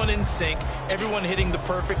 everyone in sync, everyone hitting the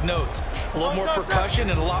perfect notes. A little more percussion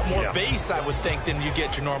and a lot more bass, I would think, than you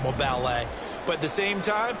get your normal ballet. But at the same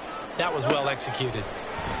time, that was well executed.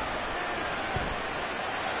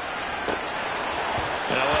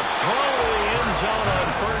 Now a throw to the end zone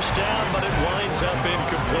on first down, but it winds up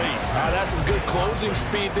incomplete. That's some good closing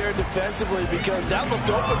speed there defensively because that looked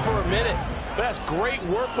open for a minute. But that's great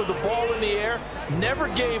work with the ball in the air. Never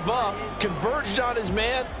gave up, converged on his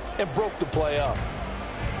man, and broke the play up.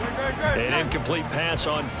 An incomplete pass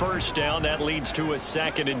on first down. That leads to a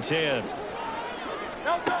 2nd and 10.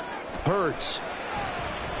 Hurts.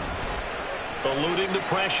 Eluding the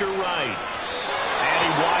pressure right. And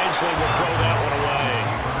he wisely will throw that one away.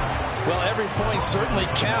 Well, every point certainly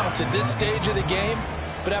counts at this stage of the game.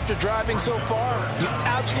 But after driving so far, you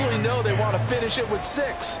absolutely know they want to finish it with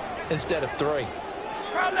 6 instead of 3.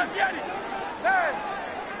 Hey!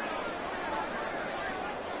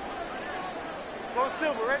 Go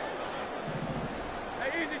silver, right?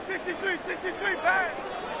 Hey, easy. 63, bang!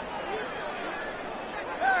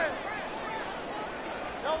 Hey!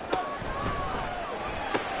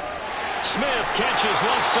 Smith catches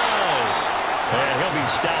left side. And he'll be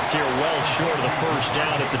stopped here well short of the first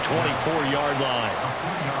down at the 24-yard line.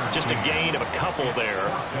 Just a gain of a couple there.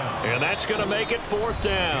 And that's going to make it 4th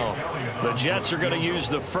down. The Jets are going to use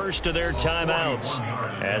the first of their timeouts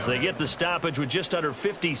as they get the stoppage with just under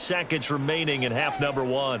 50 seconds remaining in half number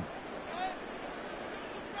 1.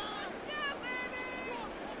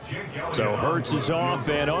 So Hurts is off,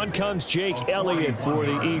 and on comes Jake Elliott for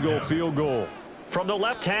the Eagle field goal. From the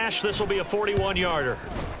left hash, this will be a 41-yarder.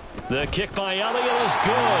 The kick by Elliott is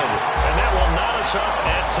good, and that will knot us up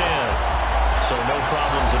at 10. So no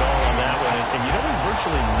problems at all on that one. And you know, there's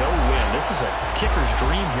virtually no win. This is a kicker's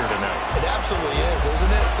dream here tonight. It absolutely is,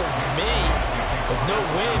 isn't it? So to me, with no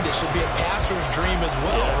wind, it should be a passer's dream as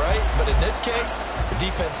well, right? But in this case, the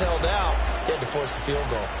defense held out. They had to force the field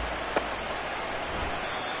goal.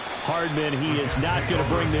 Hardman, he is not going to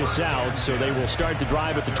bring this out, so they will start the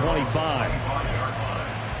drive at the 25.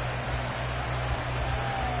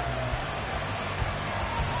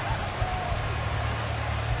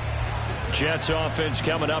 Jets offense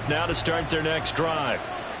coming up now to start their next drive.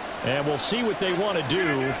 And we'll see what they want to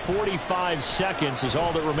do. 45 seconds is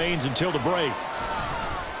all that remains until the break.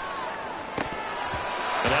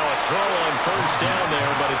 And now a throw on first down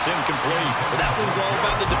there, but it's incomplete. Well, that was all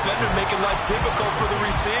about the defender making life difficult for the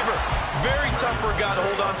receiver. Very tough for a guy to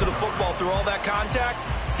hold on to the football through all that contact.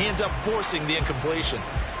 He ends up forcing the incompletion.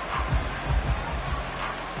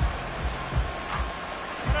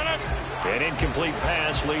 An incomplete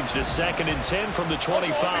pass leads to 2nd and 10 from the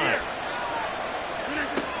 25.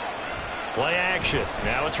 Play action.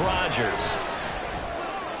 Now it's Rodgers.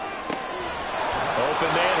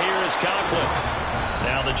 Open man here is Conklin.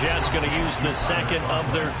 Now the Jets going to use the second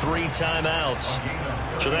of their 3 timeouts.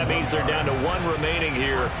 So that means they're down to 1 remaining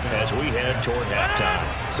here as we head toward halftime.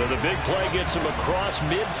 So the big play gets them across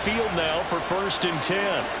midfield now for 1st and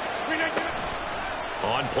 10.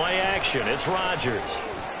 On play action, it's Rodgers.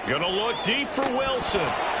 Going to look deep for Wilson.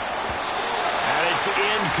 And it's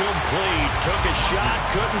incomplete. Took a shot,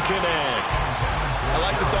 couldn't connect. I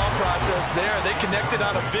like the thought process there. They connected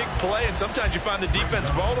on a big play, and sometimes you find the defense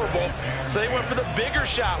vulnerable. So they went for the bigger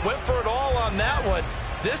shot, went for it all on that one.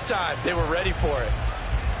 This time, they were ready for it.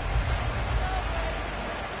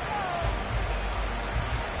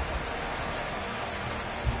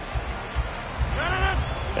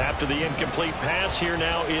 After the incomplete pass, here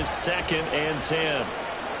now is 2nd and 10.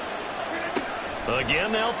 Again,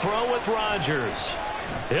 they'll throw with Rodgers.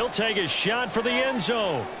 He'll take a shot for the end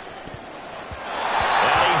zone.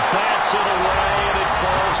 And he bats it away, and it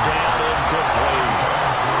falls down incomplete.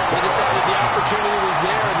 They decided the opportunity was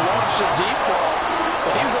there and launched a deep ball,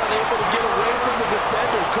 but he was unable to get away from the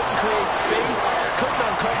defender, couldn't create space, couldn't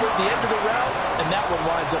uncover at the end of the route, and that one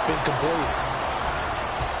winds up incomplete.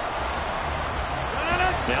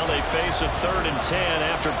 Now they face a 3rd and 10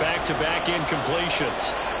 after back-to-back incompletions.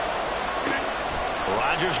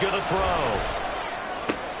 Rodgers going to throw.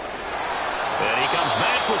 And he comes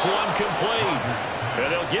back with one complete.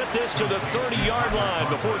 And they'll get this to the 30-yard line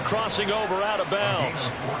before crossing over out of bounds.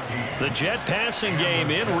 The Jet passing game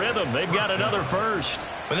in rhythm. They've got another first.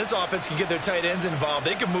 When this offense can get their tight ends involved,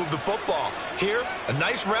 they can move the football. Here, a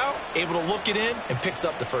nice route, able to look it in, and picks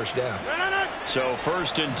up the first down. So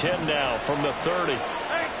 1st and 10 now from the 30.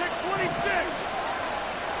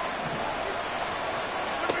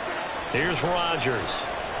 Here's Rodgers.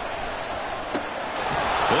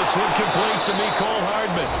 This one complete to Mecole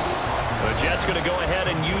Hardman. The Jets going to go ahead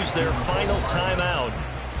and use their final timeout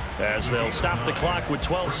as they'll stop the clock with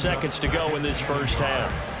 12 seconds to go in this first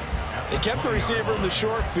half. They kept the receiver in the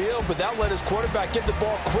short field, but that let his quarterback get the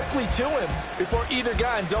ball quickly to him before either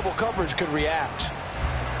guy in double coverage could react.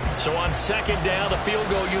 So on 2nd down, the field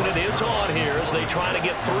goal unit is on here as they try to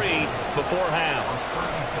get 3 before half.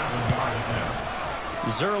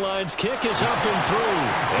 Zerline's kick is up and through,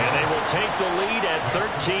 and they will take the lead at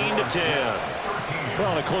 13-10.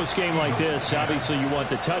 Well, in a close game like this, obviously you want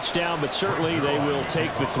the touchdown, but certainly they will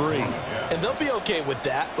take the 3. And they'll be okay with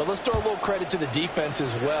that, but let's throw a little credit to the defense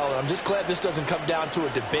as well. I'm just glad this doesn't come down to a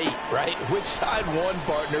debate, right? Which side won,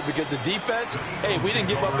 partner? Because the defense, hey, we didn't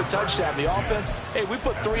give up a touchdown. The offense, hey, we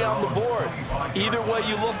put 3 on the board. Either way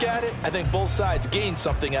you look at it, I think both sides gained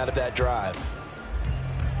something out of that drive.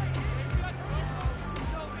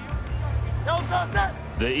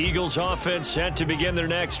 The Eagles offense set to begin their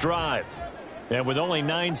next drive. And with only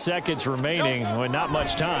 9 seconds remaining, well, not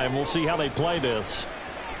much time, we'll see how they play this.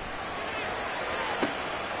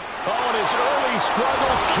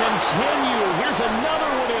 struggles continue. Here's another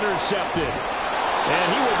one intercepted. And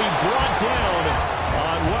he will be brought down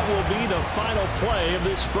on what will be the final play of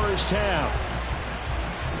this first half.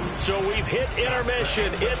 So we've hit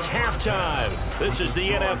intermission. It's halftime. This is the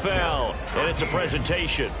NFL, and it's a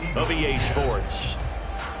presentation of EA Sports.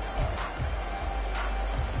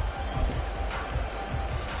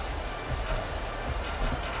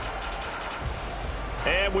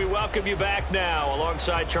 And we welcome you back now.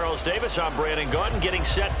 Alongside Charles Davis, I'm Brandon Gaudin, getting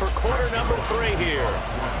set for quarter number 3 here.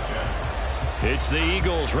 It's the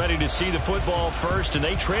Eagles ready to see the football first, and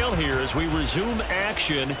they trail here as we resume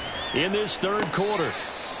action in this third quarter.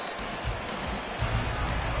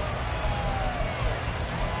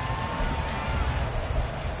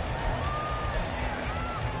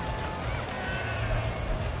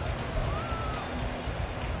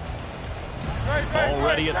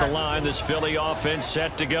 Already at the line, this Philly offense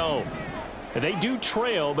set to go. They do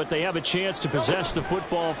trail, but they have a chance to possess the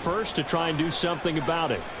football first to try and do something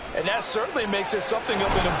about it. And that certainly makes it something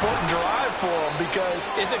of an important drive for them, because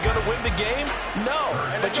is it going to win the game? No,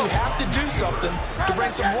 but you have to do something to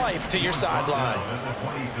bring some life to your sideline.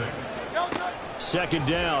 Second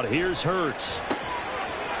down, here's Hurts.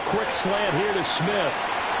 Quick slant here to Smith.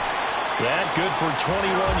 That good for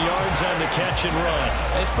 21 yards on the catch and run.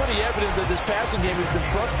 And it's pretty evident that this passing game has been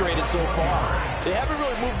frustrated so far. They haven't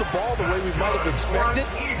really moved the ball the way we might have expected,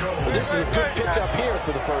 but this is a good pickup here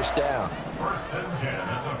for the first down. First and 10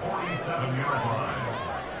 at the 47-yard line.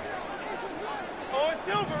 Oh, it's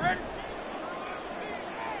Silver, ready?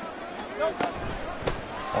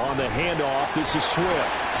 On the handoff, this is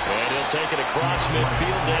Swift. And he'll take it across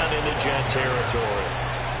midfield down into Jet territory.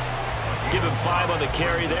 Give him 5 on the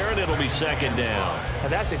carry there, and it'll be second down.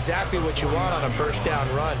 And that's exactly what you want on a first down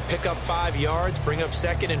run. Pick up 5 yards, bring up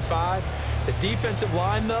second and 5. The defensive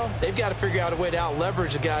line, though, they've got to figure out a way to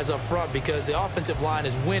out-leverage the guys up front, because the offensive line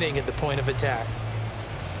is winning at the point of attack.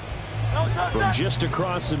 From just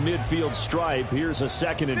across the midfield stripe, here's a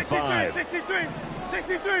second and 5.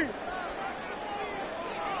 63.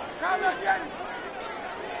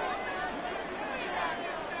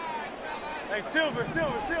 Hey, Silver.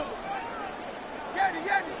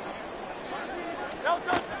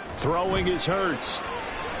 Throwing is Hurts.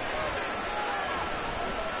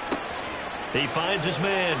 He finds his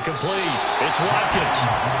man, complete. It's Watkins.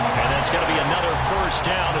 And that's going to be another first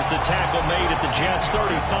down as the tackle made at the Jets'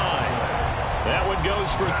 35. That one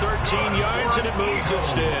goes for 13 yards, and it moves the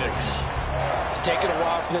sticks. It's taken a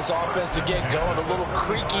while for this offense to get going. A little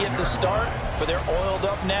creaky at the start, but they're oiled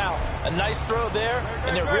up now. A nice throw there,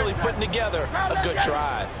 and they're really putting together a good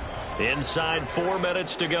drive. Inside 4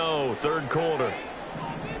 minutes to go, third quarter.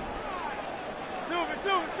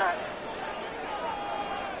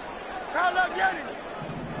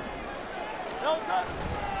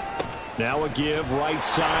 Now a give, right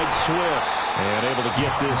side, Swift. And able to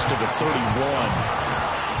get this to the 31.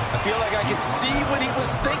 I feel like I could see what he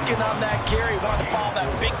was thinking on that carry. Wanted to follow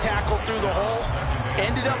that big tackle through the hole.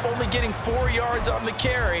 Ended up only getting 4 yards on the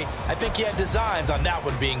carry. I think he had designs on that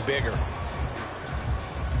one being bigger.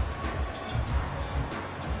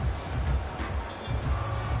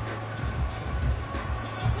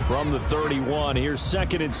 From the 31, here's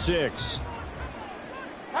second and 6.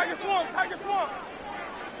 Tiger Swamp.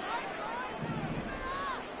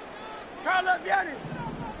 Crowd left Yanni.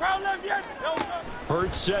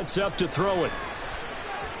 Hurts sets up to throw it.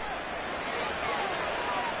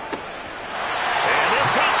 And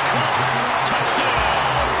this is caught.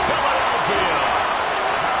 Touchdown, Philadelphia.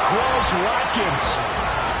 Quez Watkins,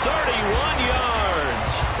 31 yards.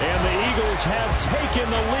 And the Eagles have taken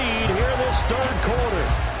the lead here in this third quarter.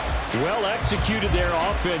 Well executed there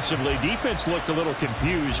offensively. Defense looked a little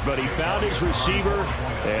confused, but he found his receiver,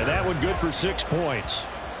 and that one good for 6 points.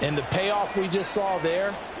 And the payoff we just saw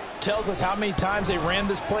there tells us how many times they ran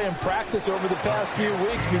this play in practice over the past few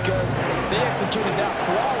weeks, because they executed that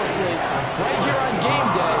flawlessly right here on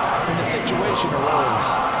game day when the situation arose.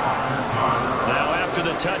 Now after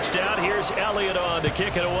the touchdown, here's Elliott on to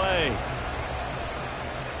kick it away.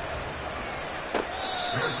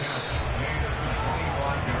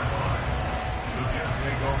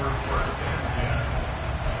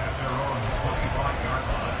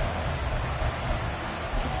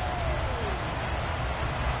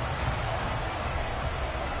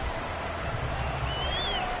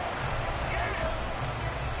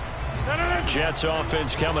 Jets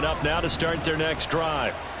offense coming up now to start their next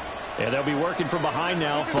drive. And they'll be working from behind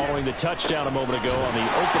now following the touchdown a moment ago on the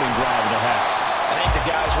opening drive of the half. I think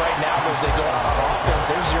the guys right now, as they go out on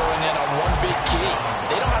offense, they're zeroing in on one big key.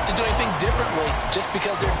 They don't have to do anything differently just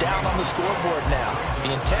because they're down on the scoreboard now.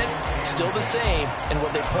 The intent still the same in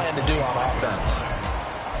what they plan to do on offense.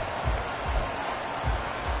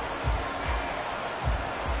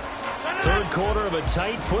 Third quarter of a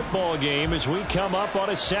tight football game as we come up on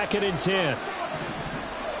a 2nd and 10.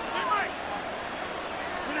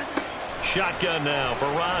 Shotgun now for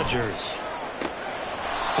Rodgers.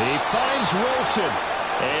 He finds Wilson.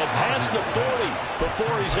 And past the 40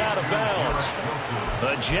 before he's out of bounds.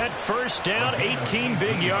 A Jet first down, 18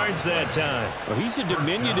 big yards that time. Well, he's a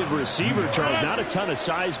diminutive receiver, Charles. Not a ton of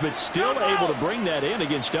size, but still able to bring that in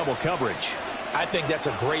against double coverage. I think that's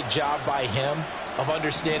a great job by him of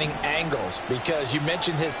understanding angles, because you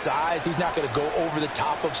mentioned his size. He's not going to go over the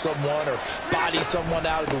top of someone or body someone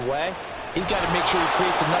out of the way. He's got to make sure he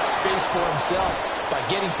creates enough space for himself by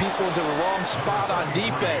getting people into the wrong spot on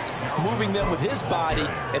defense, moving them with his body,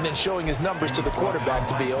 and then showing his numbers to the quarterback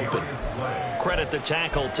to be open. Credit the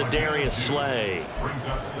tackle to Darius Slay.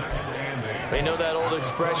 They know that old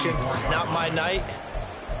expression, it's not my night.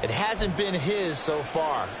 It hasn't been his so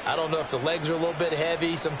far. I don't know if the legs are a little bit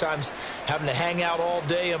heavy. Sometimes having to hang out all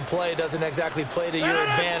day and play doesn't exactly play to your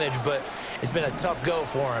advantage, but it's been a tough go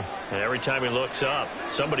for him. And every time he looks up,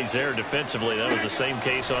 somebody's there defensively. That was the same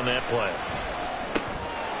case on that play.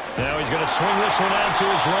 Now he's going to swing this one out to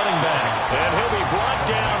his running back. And he'll be brought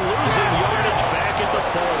down, losing yardage back at the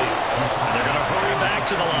 40. And they're going to hurry back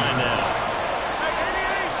to the line now.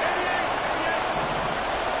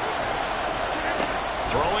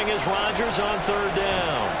 Throwing is Rodgers on 3rd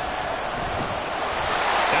down.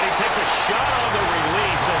 And he takes a shot on the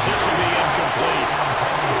release as this will be incomplete.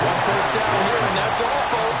 One first down here, and that's all,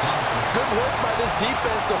 folks. Good work by this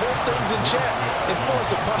defense to hold things in check and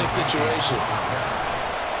force a punting situation.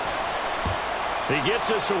 He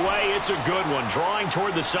gets us away. It's a good one. Drawing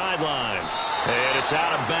toward the sidelines. And it's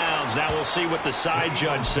out of bounds. Now we'll see what the side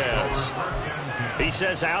judge says. He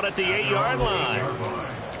says out at the 8-yard line.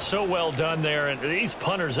 So well done there. And these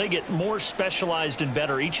punters, they get more specialized and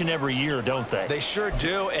better each and every year, don't they? They sure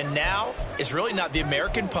do. And now it's really not the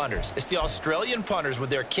American punters. It's the Australian punters with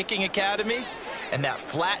their kicking academies and that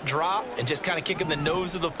flat drop and just kind of kicking the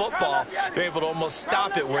nose of the football. They're able to almost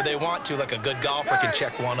stop it where they want to, like a good golfer can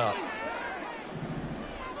check one up.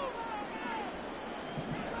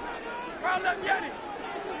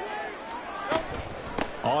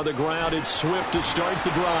 On the ground, it's Swift to start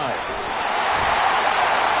the drive.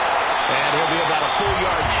 And he'll be about a full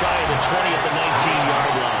yard shy of the 20 at the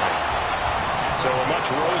 19-yard line. So a much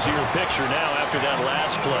rosier picture now after that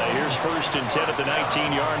last play. Here's 1st and 10 at the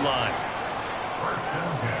 19-yard line. 1st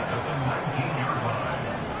and 10 at the 19-yard line.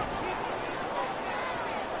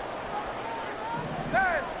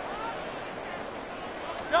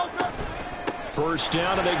 First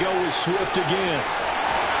down, and they go with Swift again.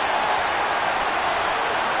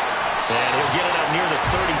 And he'll get it up near the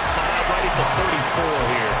 35, right at the 34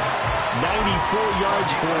 here. 94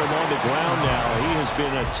 yards for him on the ground now. He has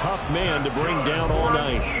been a tough man to bring down all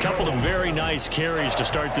night. Couple of very nice carries to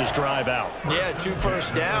start this drive out. Yeah, 2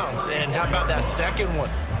 first downs. And how about that second one?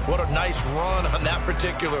 What a nice run on that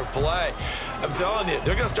particular play. I'm telling you,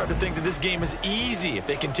 they're going to start to think that this game is easy if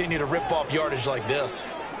they continue to rip off yardage like this.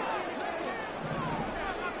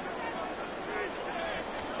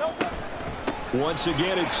 Once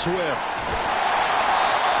again, it's Swift.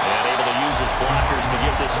 And able to use his blockers to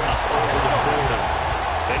get this up over the 40.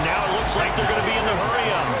 And now it looks like they're going to be in the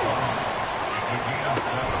hurry-up.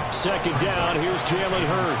 2nd down, here's Jalen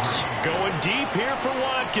Hurts. Going deep here for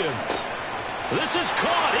Watkins. This is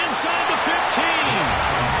caught inside the 15.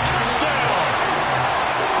 Touchdown.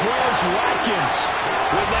 Quez Watkins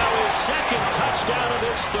with now his 2nd touchdown of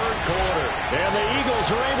this 3rd quarter. And the Eagles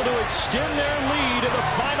are able to extend their lead in the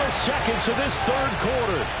final seconds of this 3rd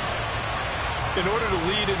quarter. In order to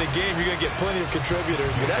lead in a game, you're going to get plenty of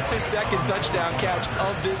contributors. But that's his 2nd touchdown catch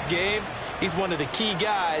of this game. He's one of the key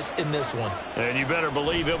guys in this one. And you better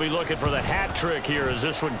believe he'll be looking for the hat trick here as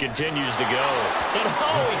this one continues to go. And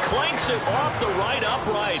oh, he clanks it off the right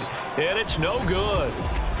upright. And it's no good.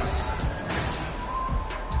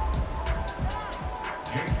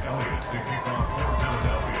 Jake Elliott to kick off for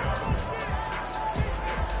Philadelphia.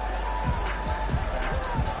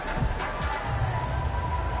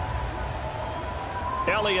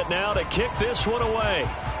 Elliott now to kick this one away.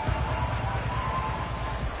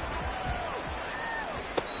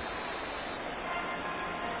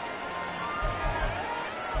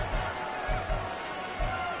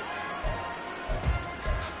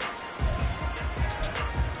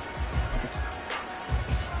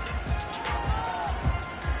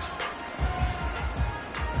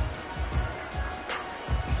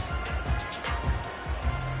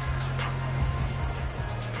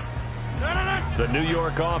 The New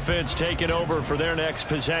York offense taking over for their next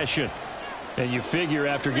possession. And you figure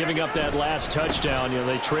after giving up that last touchdown,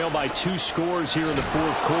 they trail by 2 scores here in the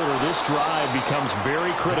fourth quarter. This drive becomes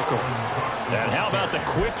very critical. And how about the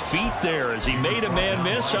quick feet there as he made a man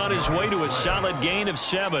miss on his way to a solid gain of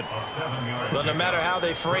 7. Well, no matter how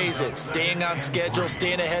they phrase it, staying on schedule,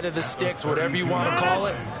 staying ahead of the sticks, whatever you want to call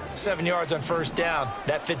it, 7 yards on first down,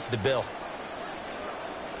 that fits the bill.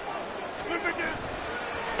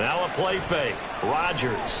 Now a play fake.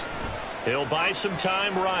 Rodgers. He'll buy some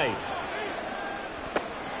time right.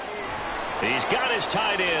 He's got his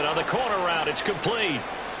tight end on the corner route. It's complete.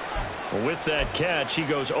 With that catch, he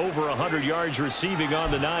goes over 100 yards receiving on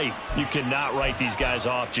the night. You cannot write these guys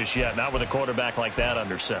off just yet, not with a quarterback like that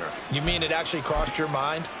under center. You mean it actually crossed your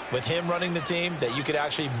mind with him running the team that you could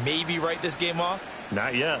actually maybe write this game off?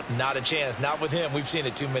 Not yet. Not a chance. Not with him. We've seen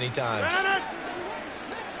it too many times.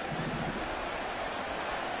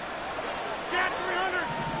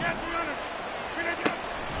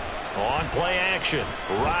 On play action,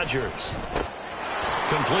 Rodgers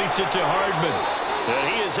completes it to Hardman.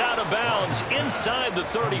 And he is out of bounds inside the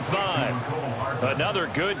 35. Another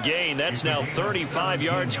good gain. That's now 35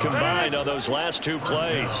 yards combined on those last 2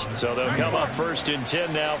 plays. So they'll come up 1st and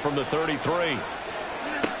 10 now from the 33.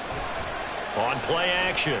 On play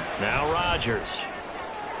action, now Rodgers.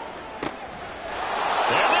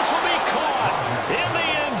 And this will be caught in the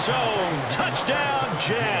end zone. Touchdown,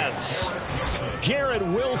 Jets. Garrett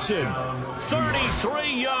Wilson,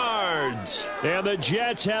 33 yards. And the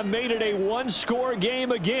Jets have made it a 1-score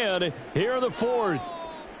game again here in the 4th.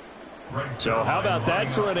 So how about that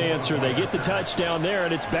for an answer? They get the touchdown there,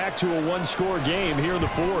 and it's back to a 1-score game here in the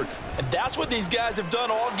 4th. And that's what these guys have done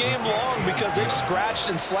all game long because they've scratched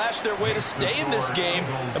and slashed their way to stay in this game.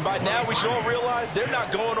 And by now we should all realize they're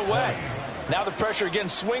not going away. Now the pressure again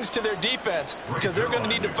swings to their defense because they're going to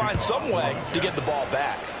need to find some way to get the ball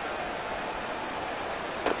back.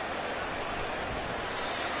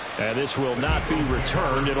 And this will not be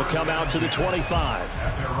returned. It'll come out to the 25.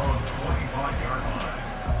 At their own 25-yard line.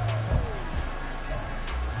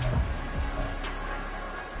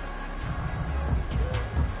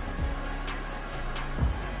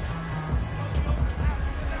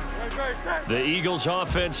 The Eagles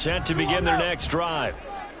offense set to begin their next drive.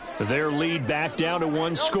 Their lead back down to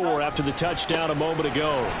 1 score after the touchdown a moment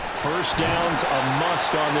ago. First down's a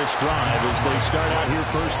must on this drive as they start out here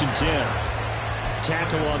 1st and 10.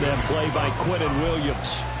 Tackle on that play by Quinnen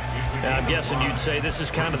Williams. Now, I'm guessing you'd say this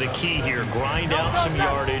is kind of the key here. Grind out some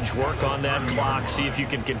yardage, work on that clock, see if you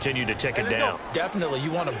can continue to tick it down. Definitely,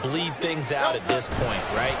 you want to bleed things out at this point,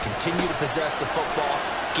 right? Continue to possess the football,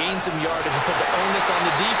 gain some yardage, and put the onus on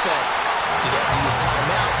the defense. Do they have to use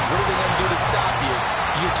timeouts? What are they going to do to stop you?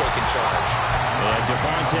 You're taking charge. And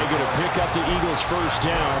Devontae going to pick up the Eagles' first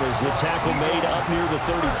down as the tackle made up near the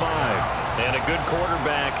 35. And a good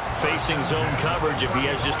quarterback facing zone coverage. If he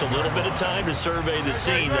has just a little bit of time to survey the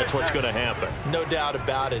scene, that's what's going to happen. No doubt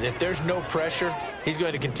about it. If there's no pressure, he's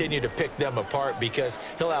going to continue to pick them apart because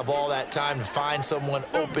he'll have all that time to find someone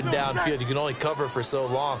open downfield. You can only cover for so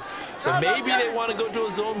long. So maybe they want to go to a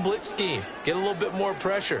zone blitz scheme, get a little bit more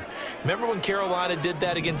pressure. Remember when Carolina did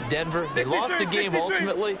that against Denver? They lost the game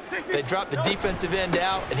ultimately. They dropped the defensive end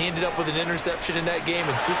out, and he ended up with an interception in that game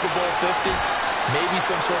in Super Bowl 50. Maybe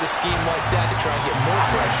some sort of scheme like that to try and get more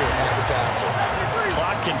pressure at the passer.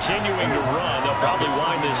 Clock continuing to run. They'll probably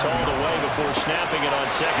wind this all the way before snapping it on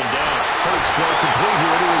 2nd down. Hurts throw complete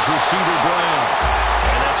here to his receiver, Brown.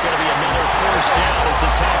 And that's going to be another first down as the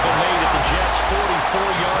tackle made at the Jets'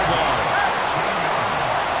 44-yard line.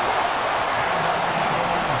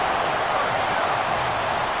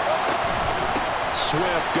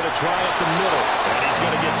 Swift going to try up the middle, and he's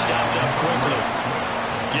going to get stopped up quickly.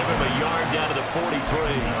 Give him a yard down to the 43.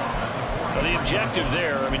 Well, the objective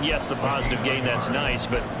there, I mean, yes, the positive gain, that's nice,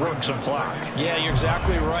 but work some clock. Yeah, you're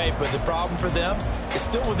exactly right, but the problem for them is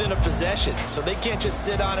still within a possession, so they can't just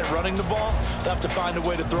sit on it running the ball. They'll have to find a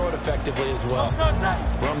way to throw it effectively as well.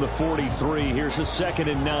 From the 43, here's a 2nd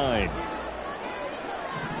and 9.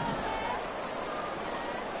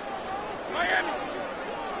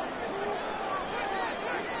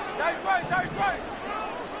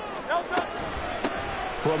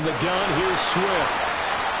 From the gun, here's Swift.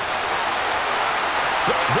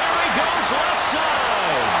 There he goes, left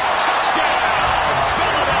side. Touchdown,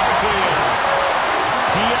 Philadelphia.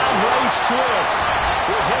 DeAndre Swift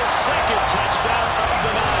with his 2nd touchdown of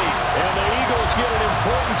the night. And the Eagles get an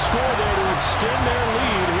important score there to extend their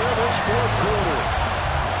lead here this 4th quarter.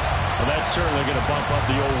 Well, that's certainly going to bump up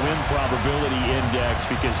the old win probability index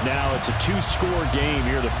because now it's a 2-score game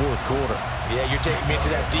here the 4th quarter. Yeah, you're taking me into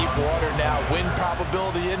that deep water now. Win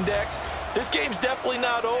probability index, this game's definitely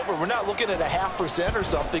not over. We're not looking at a 0.5% or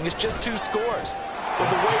something. It's just 2 scores. But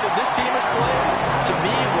the way that this team is playing, to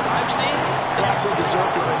me, what I've seen, they absolutely deserve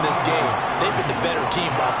to win this game. They've been the better team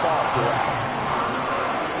by far throughout.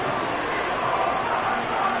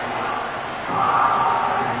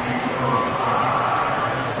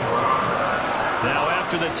 Now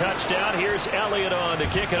after the touchdown, here's Elliott on to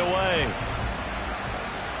kick it away.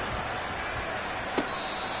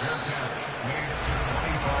 Fair catch made at the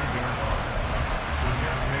 25-yard line. The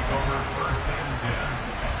Jets take over 1st and 10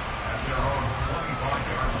 at their own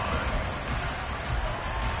 25-yard line.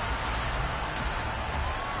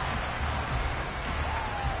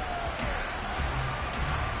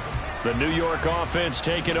 The New York offense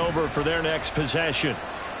taking over for their next possession.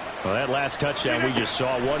 Well, that last touchdown we just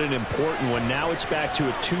saw, what an important one. Now it's back to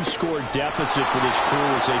a 2-score deficit for this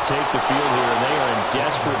crew as they take the field here, and they are in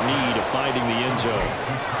desperate need of finding the end zone.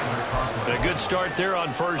 A good start there on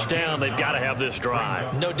 1st down. They've got to have this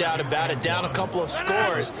drive. No doubt about it. Down a couple of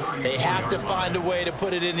scores. They have to find a way to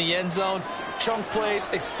put it in the end zone. Chunk plays,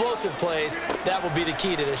 explosive plays. That will be the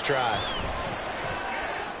key to this drive.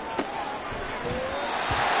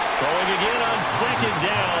 Throwing again on 2nd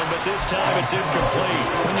down, but this time it's incomplete.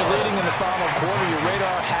 When you're leading in the final quarter, your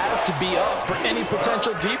radar has to be up for any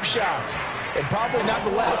potential deep shots. And probably not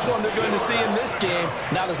the last one they're going to see in this game,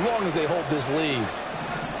 not as long as they hold this lead.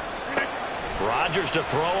 Rodgers to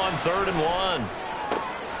throw on 3rd and 1.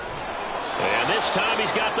 And this time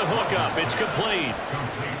he's got the hook up. It's complete.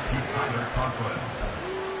 Complete to Tyler Conklin.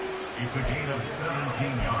 It's a gain of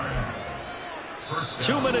 17 yards.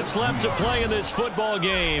 2 minutes left to play in this football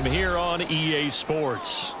game here on EA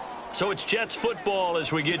Sports. So it's Jets football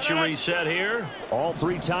as we get you reset here. All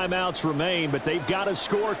 3 timeouts remain, but they've got to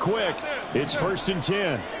score quick. It's 1st and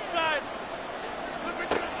 10.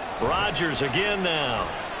 Rodgers again now.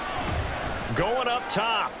 Going up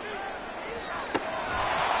top.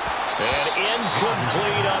 And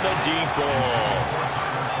incomplete on the deep ball.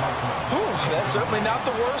 Whew, that's certainly not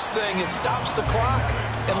the worst thing. It stops the clock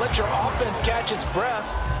and lets your offense catch its breath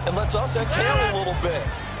and lets us exhale a little bit.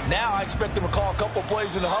 Now I expect them to call a couple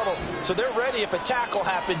plays in the huddle, so they're ready if a tackle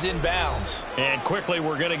happens inbounds. And quickly,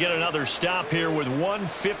 we're going to get another stop here with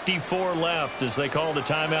 1:54 left as they call the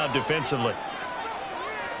timeout defensively.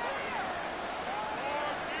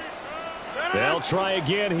 They'll try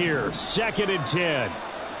again here. 2nd and 10.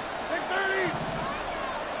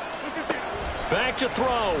 Back to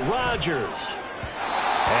throw, Rodgers.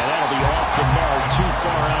 And that'll be off the mark, too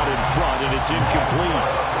far out in front, and it's incomplete.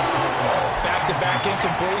 Back-to-back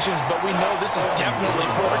incompletions, but we know this is definitely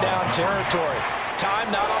 4-down territory.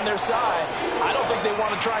 Time not on their side. I don't think they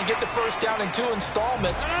want to try and get the 1st down in 2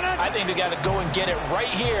 installments. I think they got to go and get it right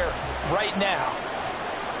here, right now.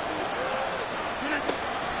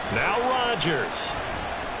 Now Rodgers.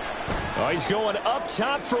 Oh, he's going up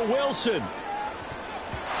top for Wilson.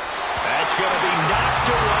 That's going to be knocked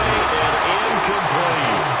away and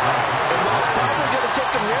incomplete. And it's probably going to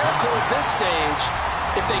take a miracle at this stage.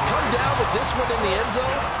 If they come down with this one in the end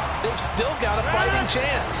zone, they've still got a fighting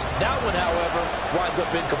chance. That one, however, winds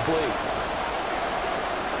up incomplete.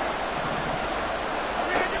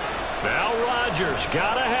 Now Rodgers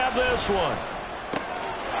got to have this one.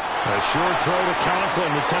 A short throw to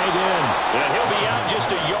Conklin, the tight end. And he'll be out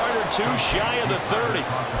just a yard or 2 shy of the 30.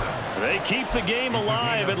 They keep the game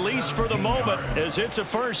alive, at least for the moment, as it's a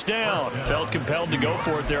 1st down. Felt compelled to go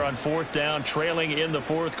for it there on 4th down, trailing in the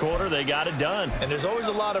 4th quarter. They got it done. And there's always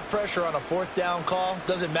a lot of pressure on a 4th down call.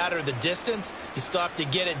 Doesn't matter the distance. You still have to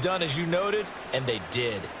get it done, as you noted, and they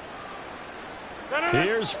did.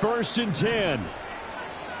 Here's 1st and 10.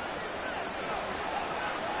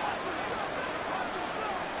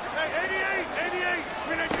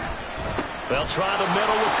 They'll try the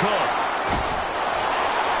middle with Cook.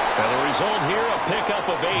 And the result here, a pickup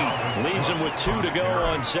of 8. Leaves him with 2 to go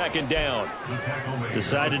on 2nd down.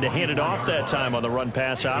 Decided to hand it off that time on the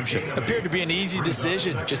run-pass option. Appeared to be an easy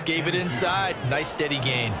decision. Just gave it inside. Nice steady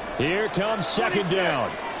gain. Here comes 2nd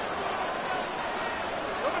down.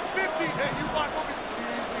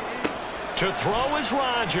 To throw is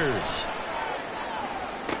Rodgers.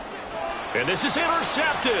 And this is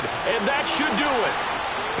intercepted. And that should do it.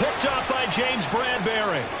 Picked up by James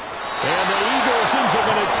Bradbury. And the Eagles are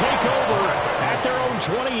going to take over at their own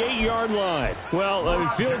 28-yard line. Well,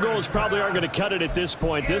 field goals probably aren't going to cut it at this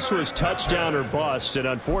point. This was touchdown or bust, and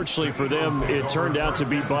unfortunately for them, it turned out to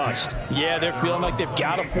be bust. Yeah, they're feeling like they've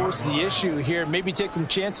got to force the issue here. Maybe take some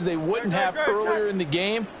chances they wouldn't have earlier in the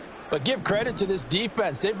game. But give credit to this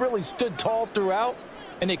defense. They've really stood tall throughout,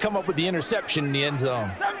 and they come up with the interception in the end zone.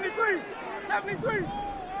 73! 73!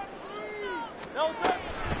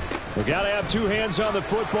 We got to have two hands on the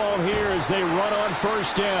football here as they run on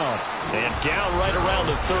first down. And down right around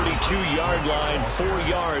the 32-yard line, 4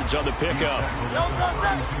 yards on the pickup.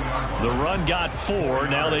 The run got 4.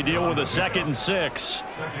 Now they deal with a 2nd and 6.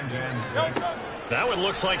 That one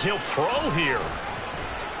looks like he'll throw here.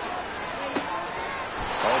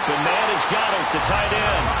 Open man has got it, the tight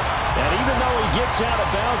end. And even though he gets out of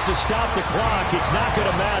bounds to stop the clock, it's not going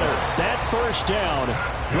to matter. That first down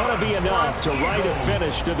going to be enough to write a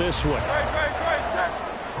finish to this one.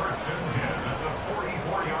 First and 10 at the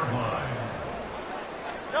 44-yard line.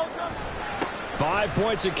 5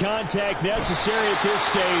 points of contact necessary at this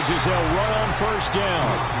stage as they'll run on first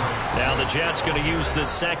down. Now the Jets going to use the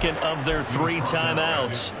second of their 3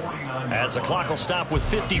 timeouts as the clock will stop with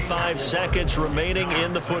 55 seconds remaining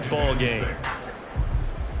in the football game.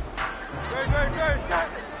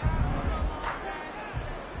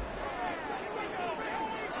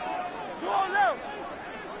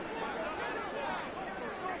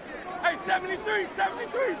 Hey, 73.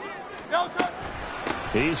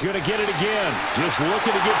 He's going to get it again. Just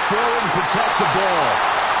looking to get forward and protect the ball.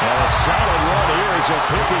 And a solid run here as he'll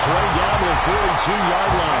pick his way down to the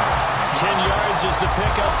 42-yard line. 10 yards is the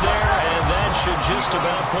pickup there, and that should just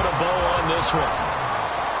about put a bow on this one.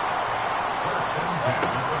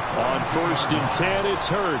 On first and 10, it's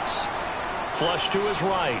Hurts. Flush to his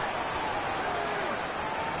right.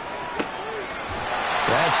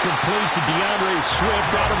 That's complete to DeAndre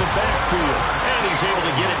Swift out of the backfield. And he's able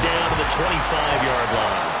to get it down to the 25-yard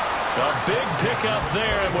line. A big pickup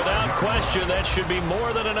there, and without question, that should be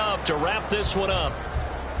more than enough to wrap this one up.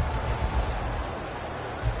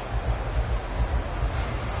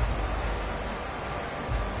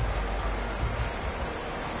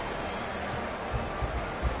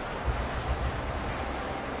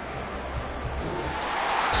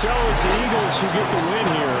 So it's the Eagles who get the win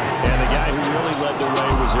here. And the guy who really led the way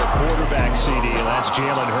was their quarterback, CD, and that's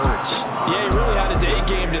Jalen Hurts. Yeah, he really had his A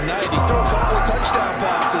game tonight. He threw a couple of touchdown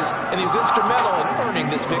passes, and he was instrumental in earning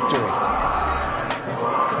this victory.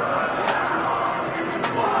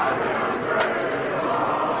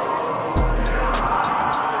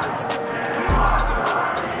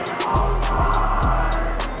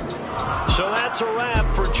 So that's a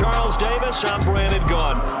wrap for Charles Davis. I'm Brandon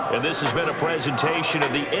Gunn. And this has been a presentation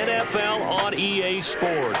of the NFL on EA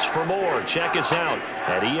Sports. For more, check us out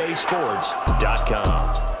at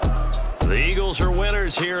easports.com. The Eagles are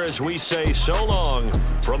winners here as we say so long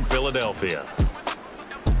from Philadelphia.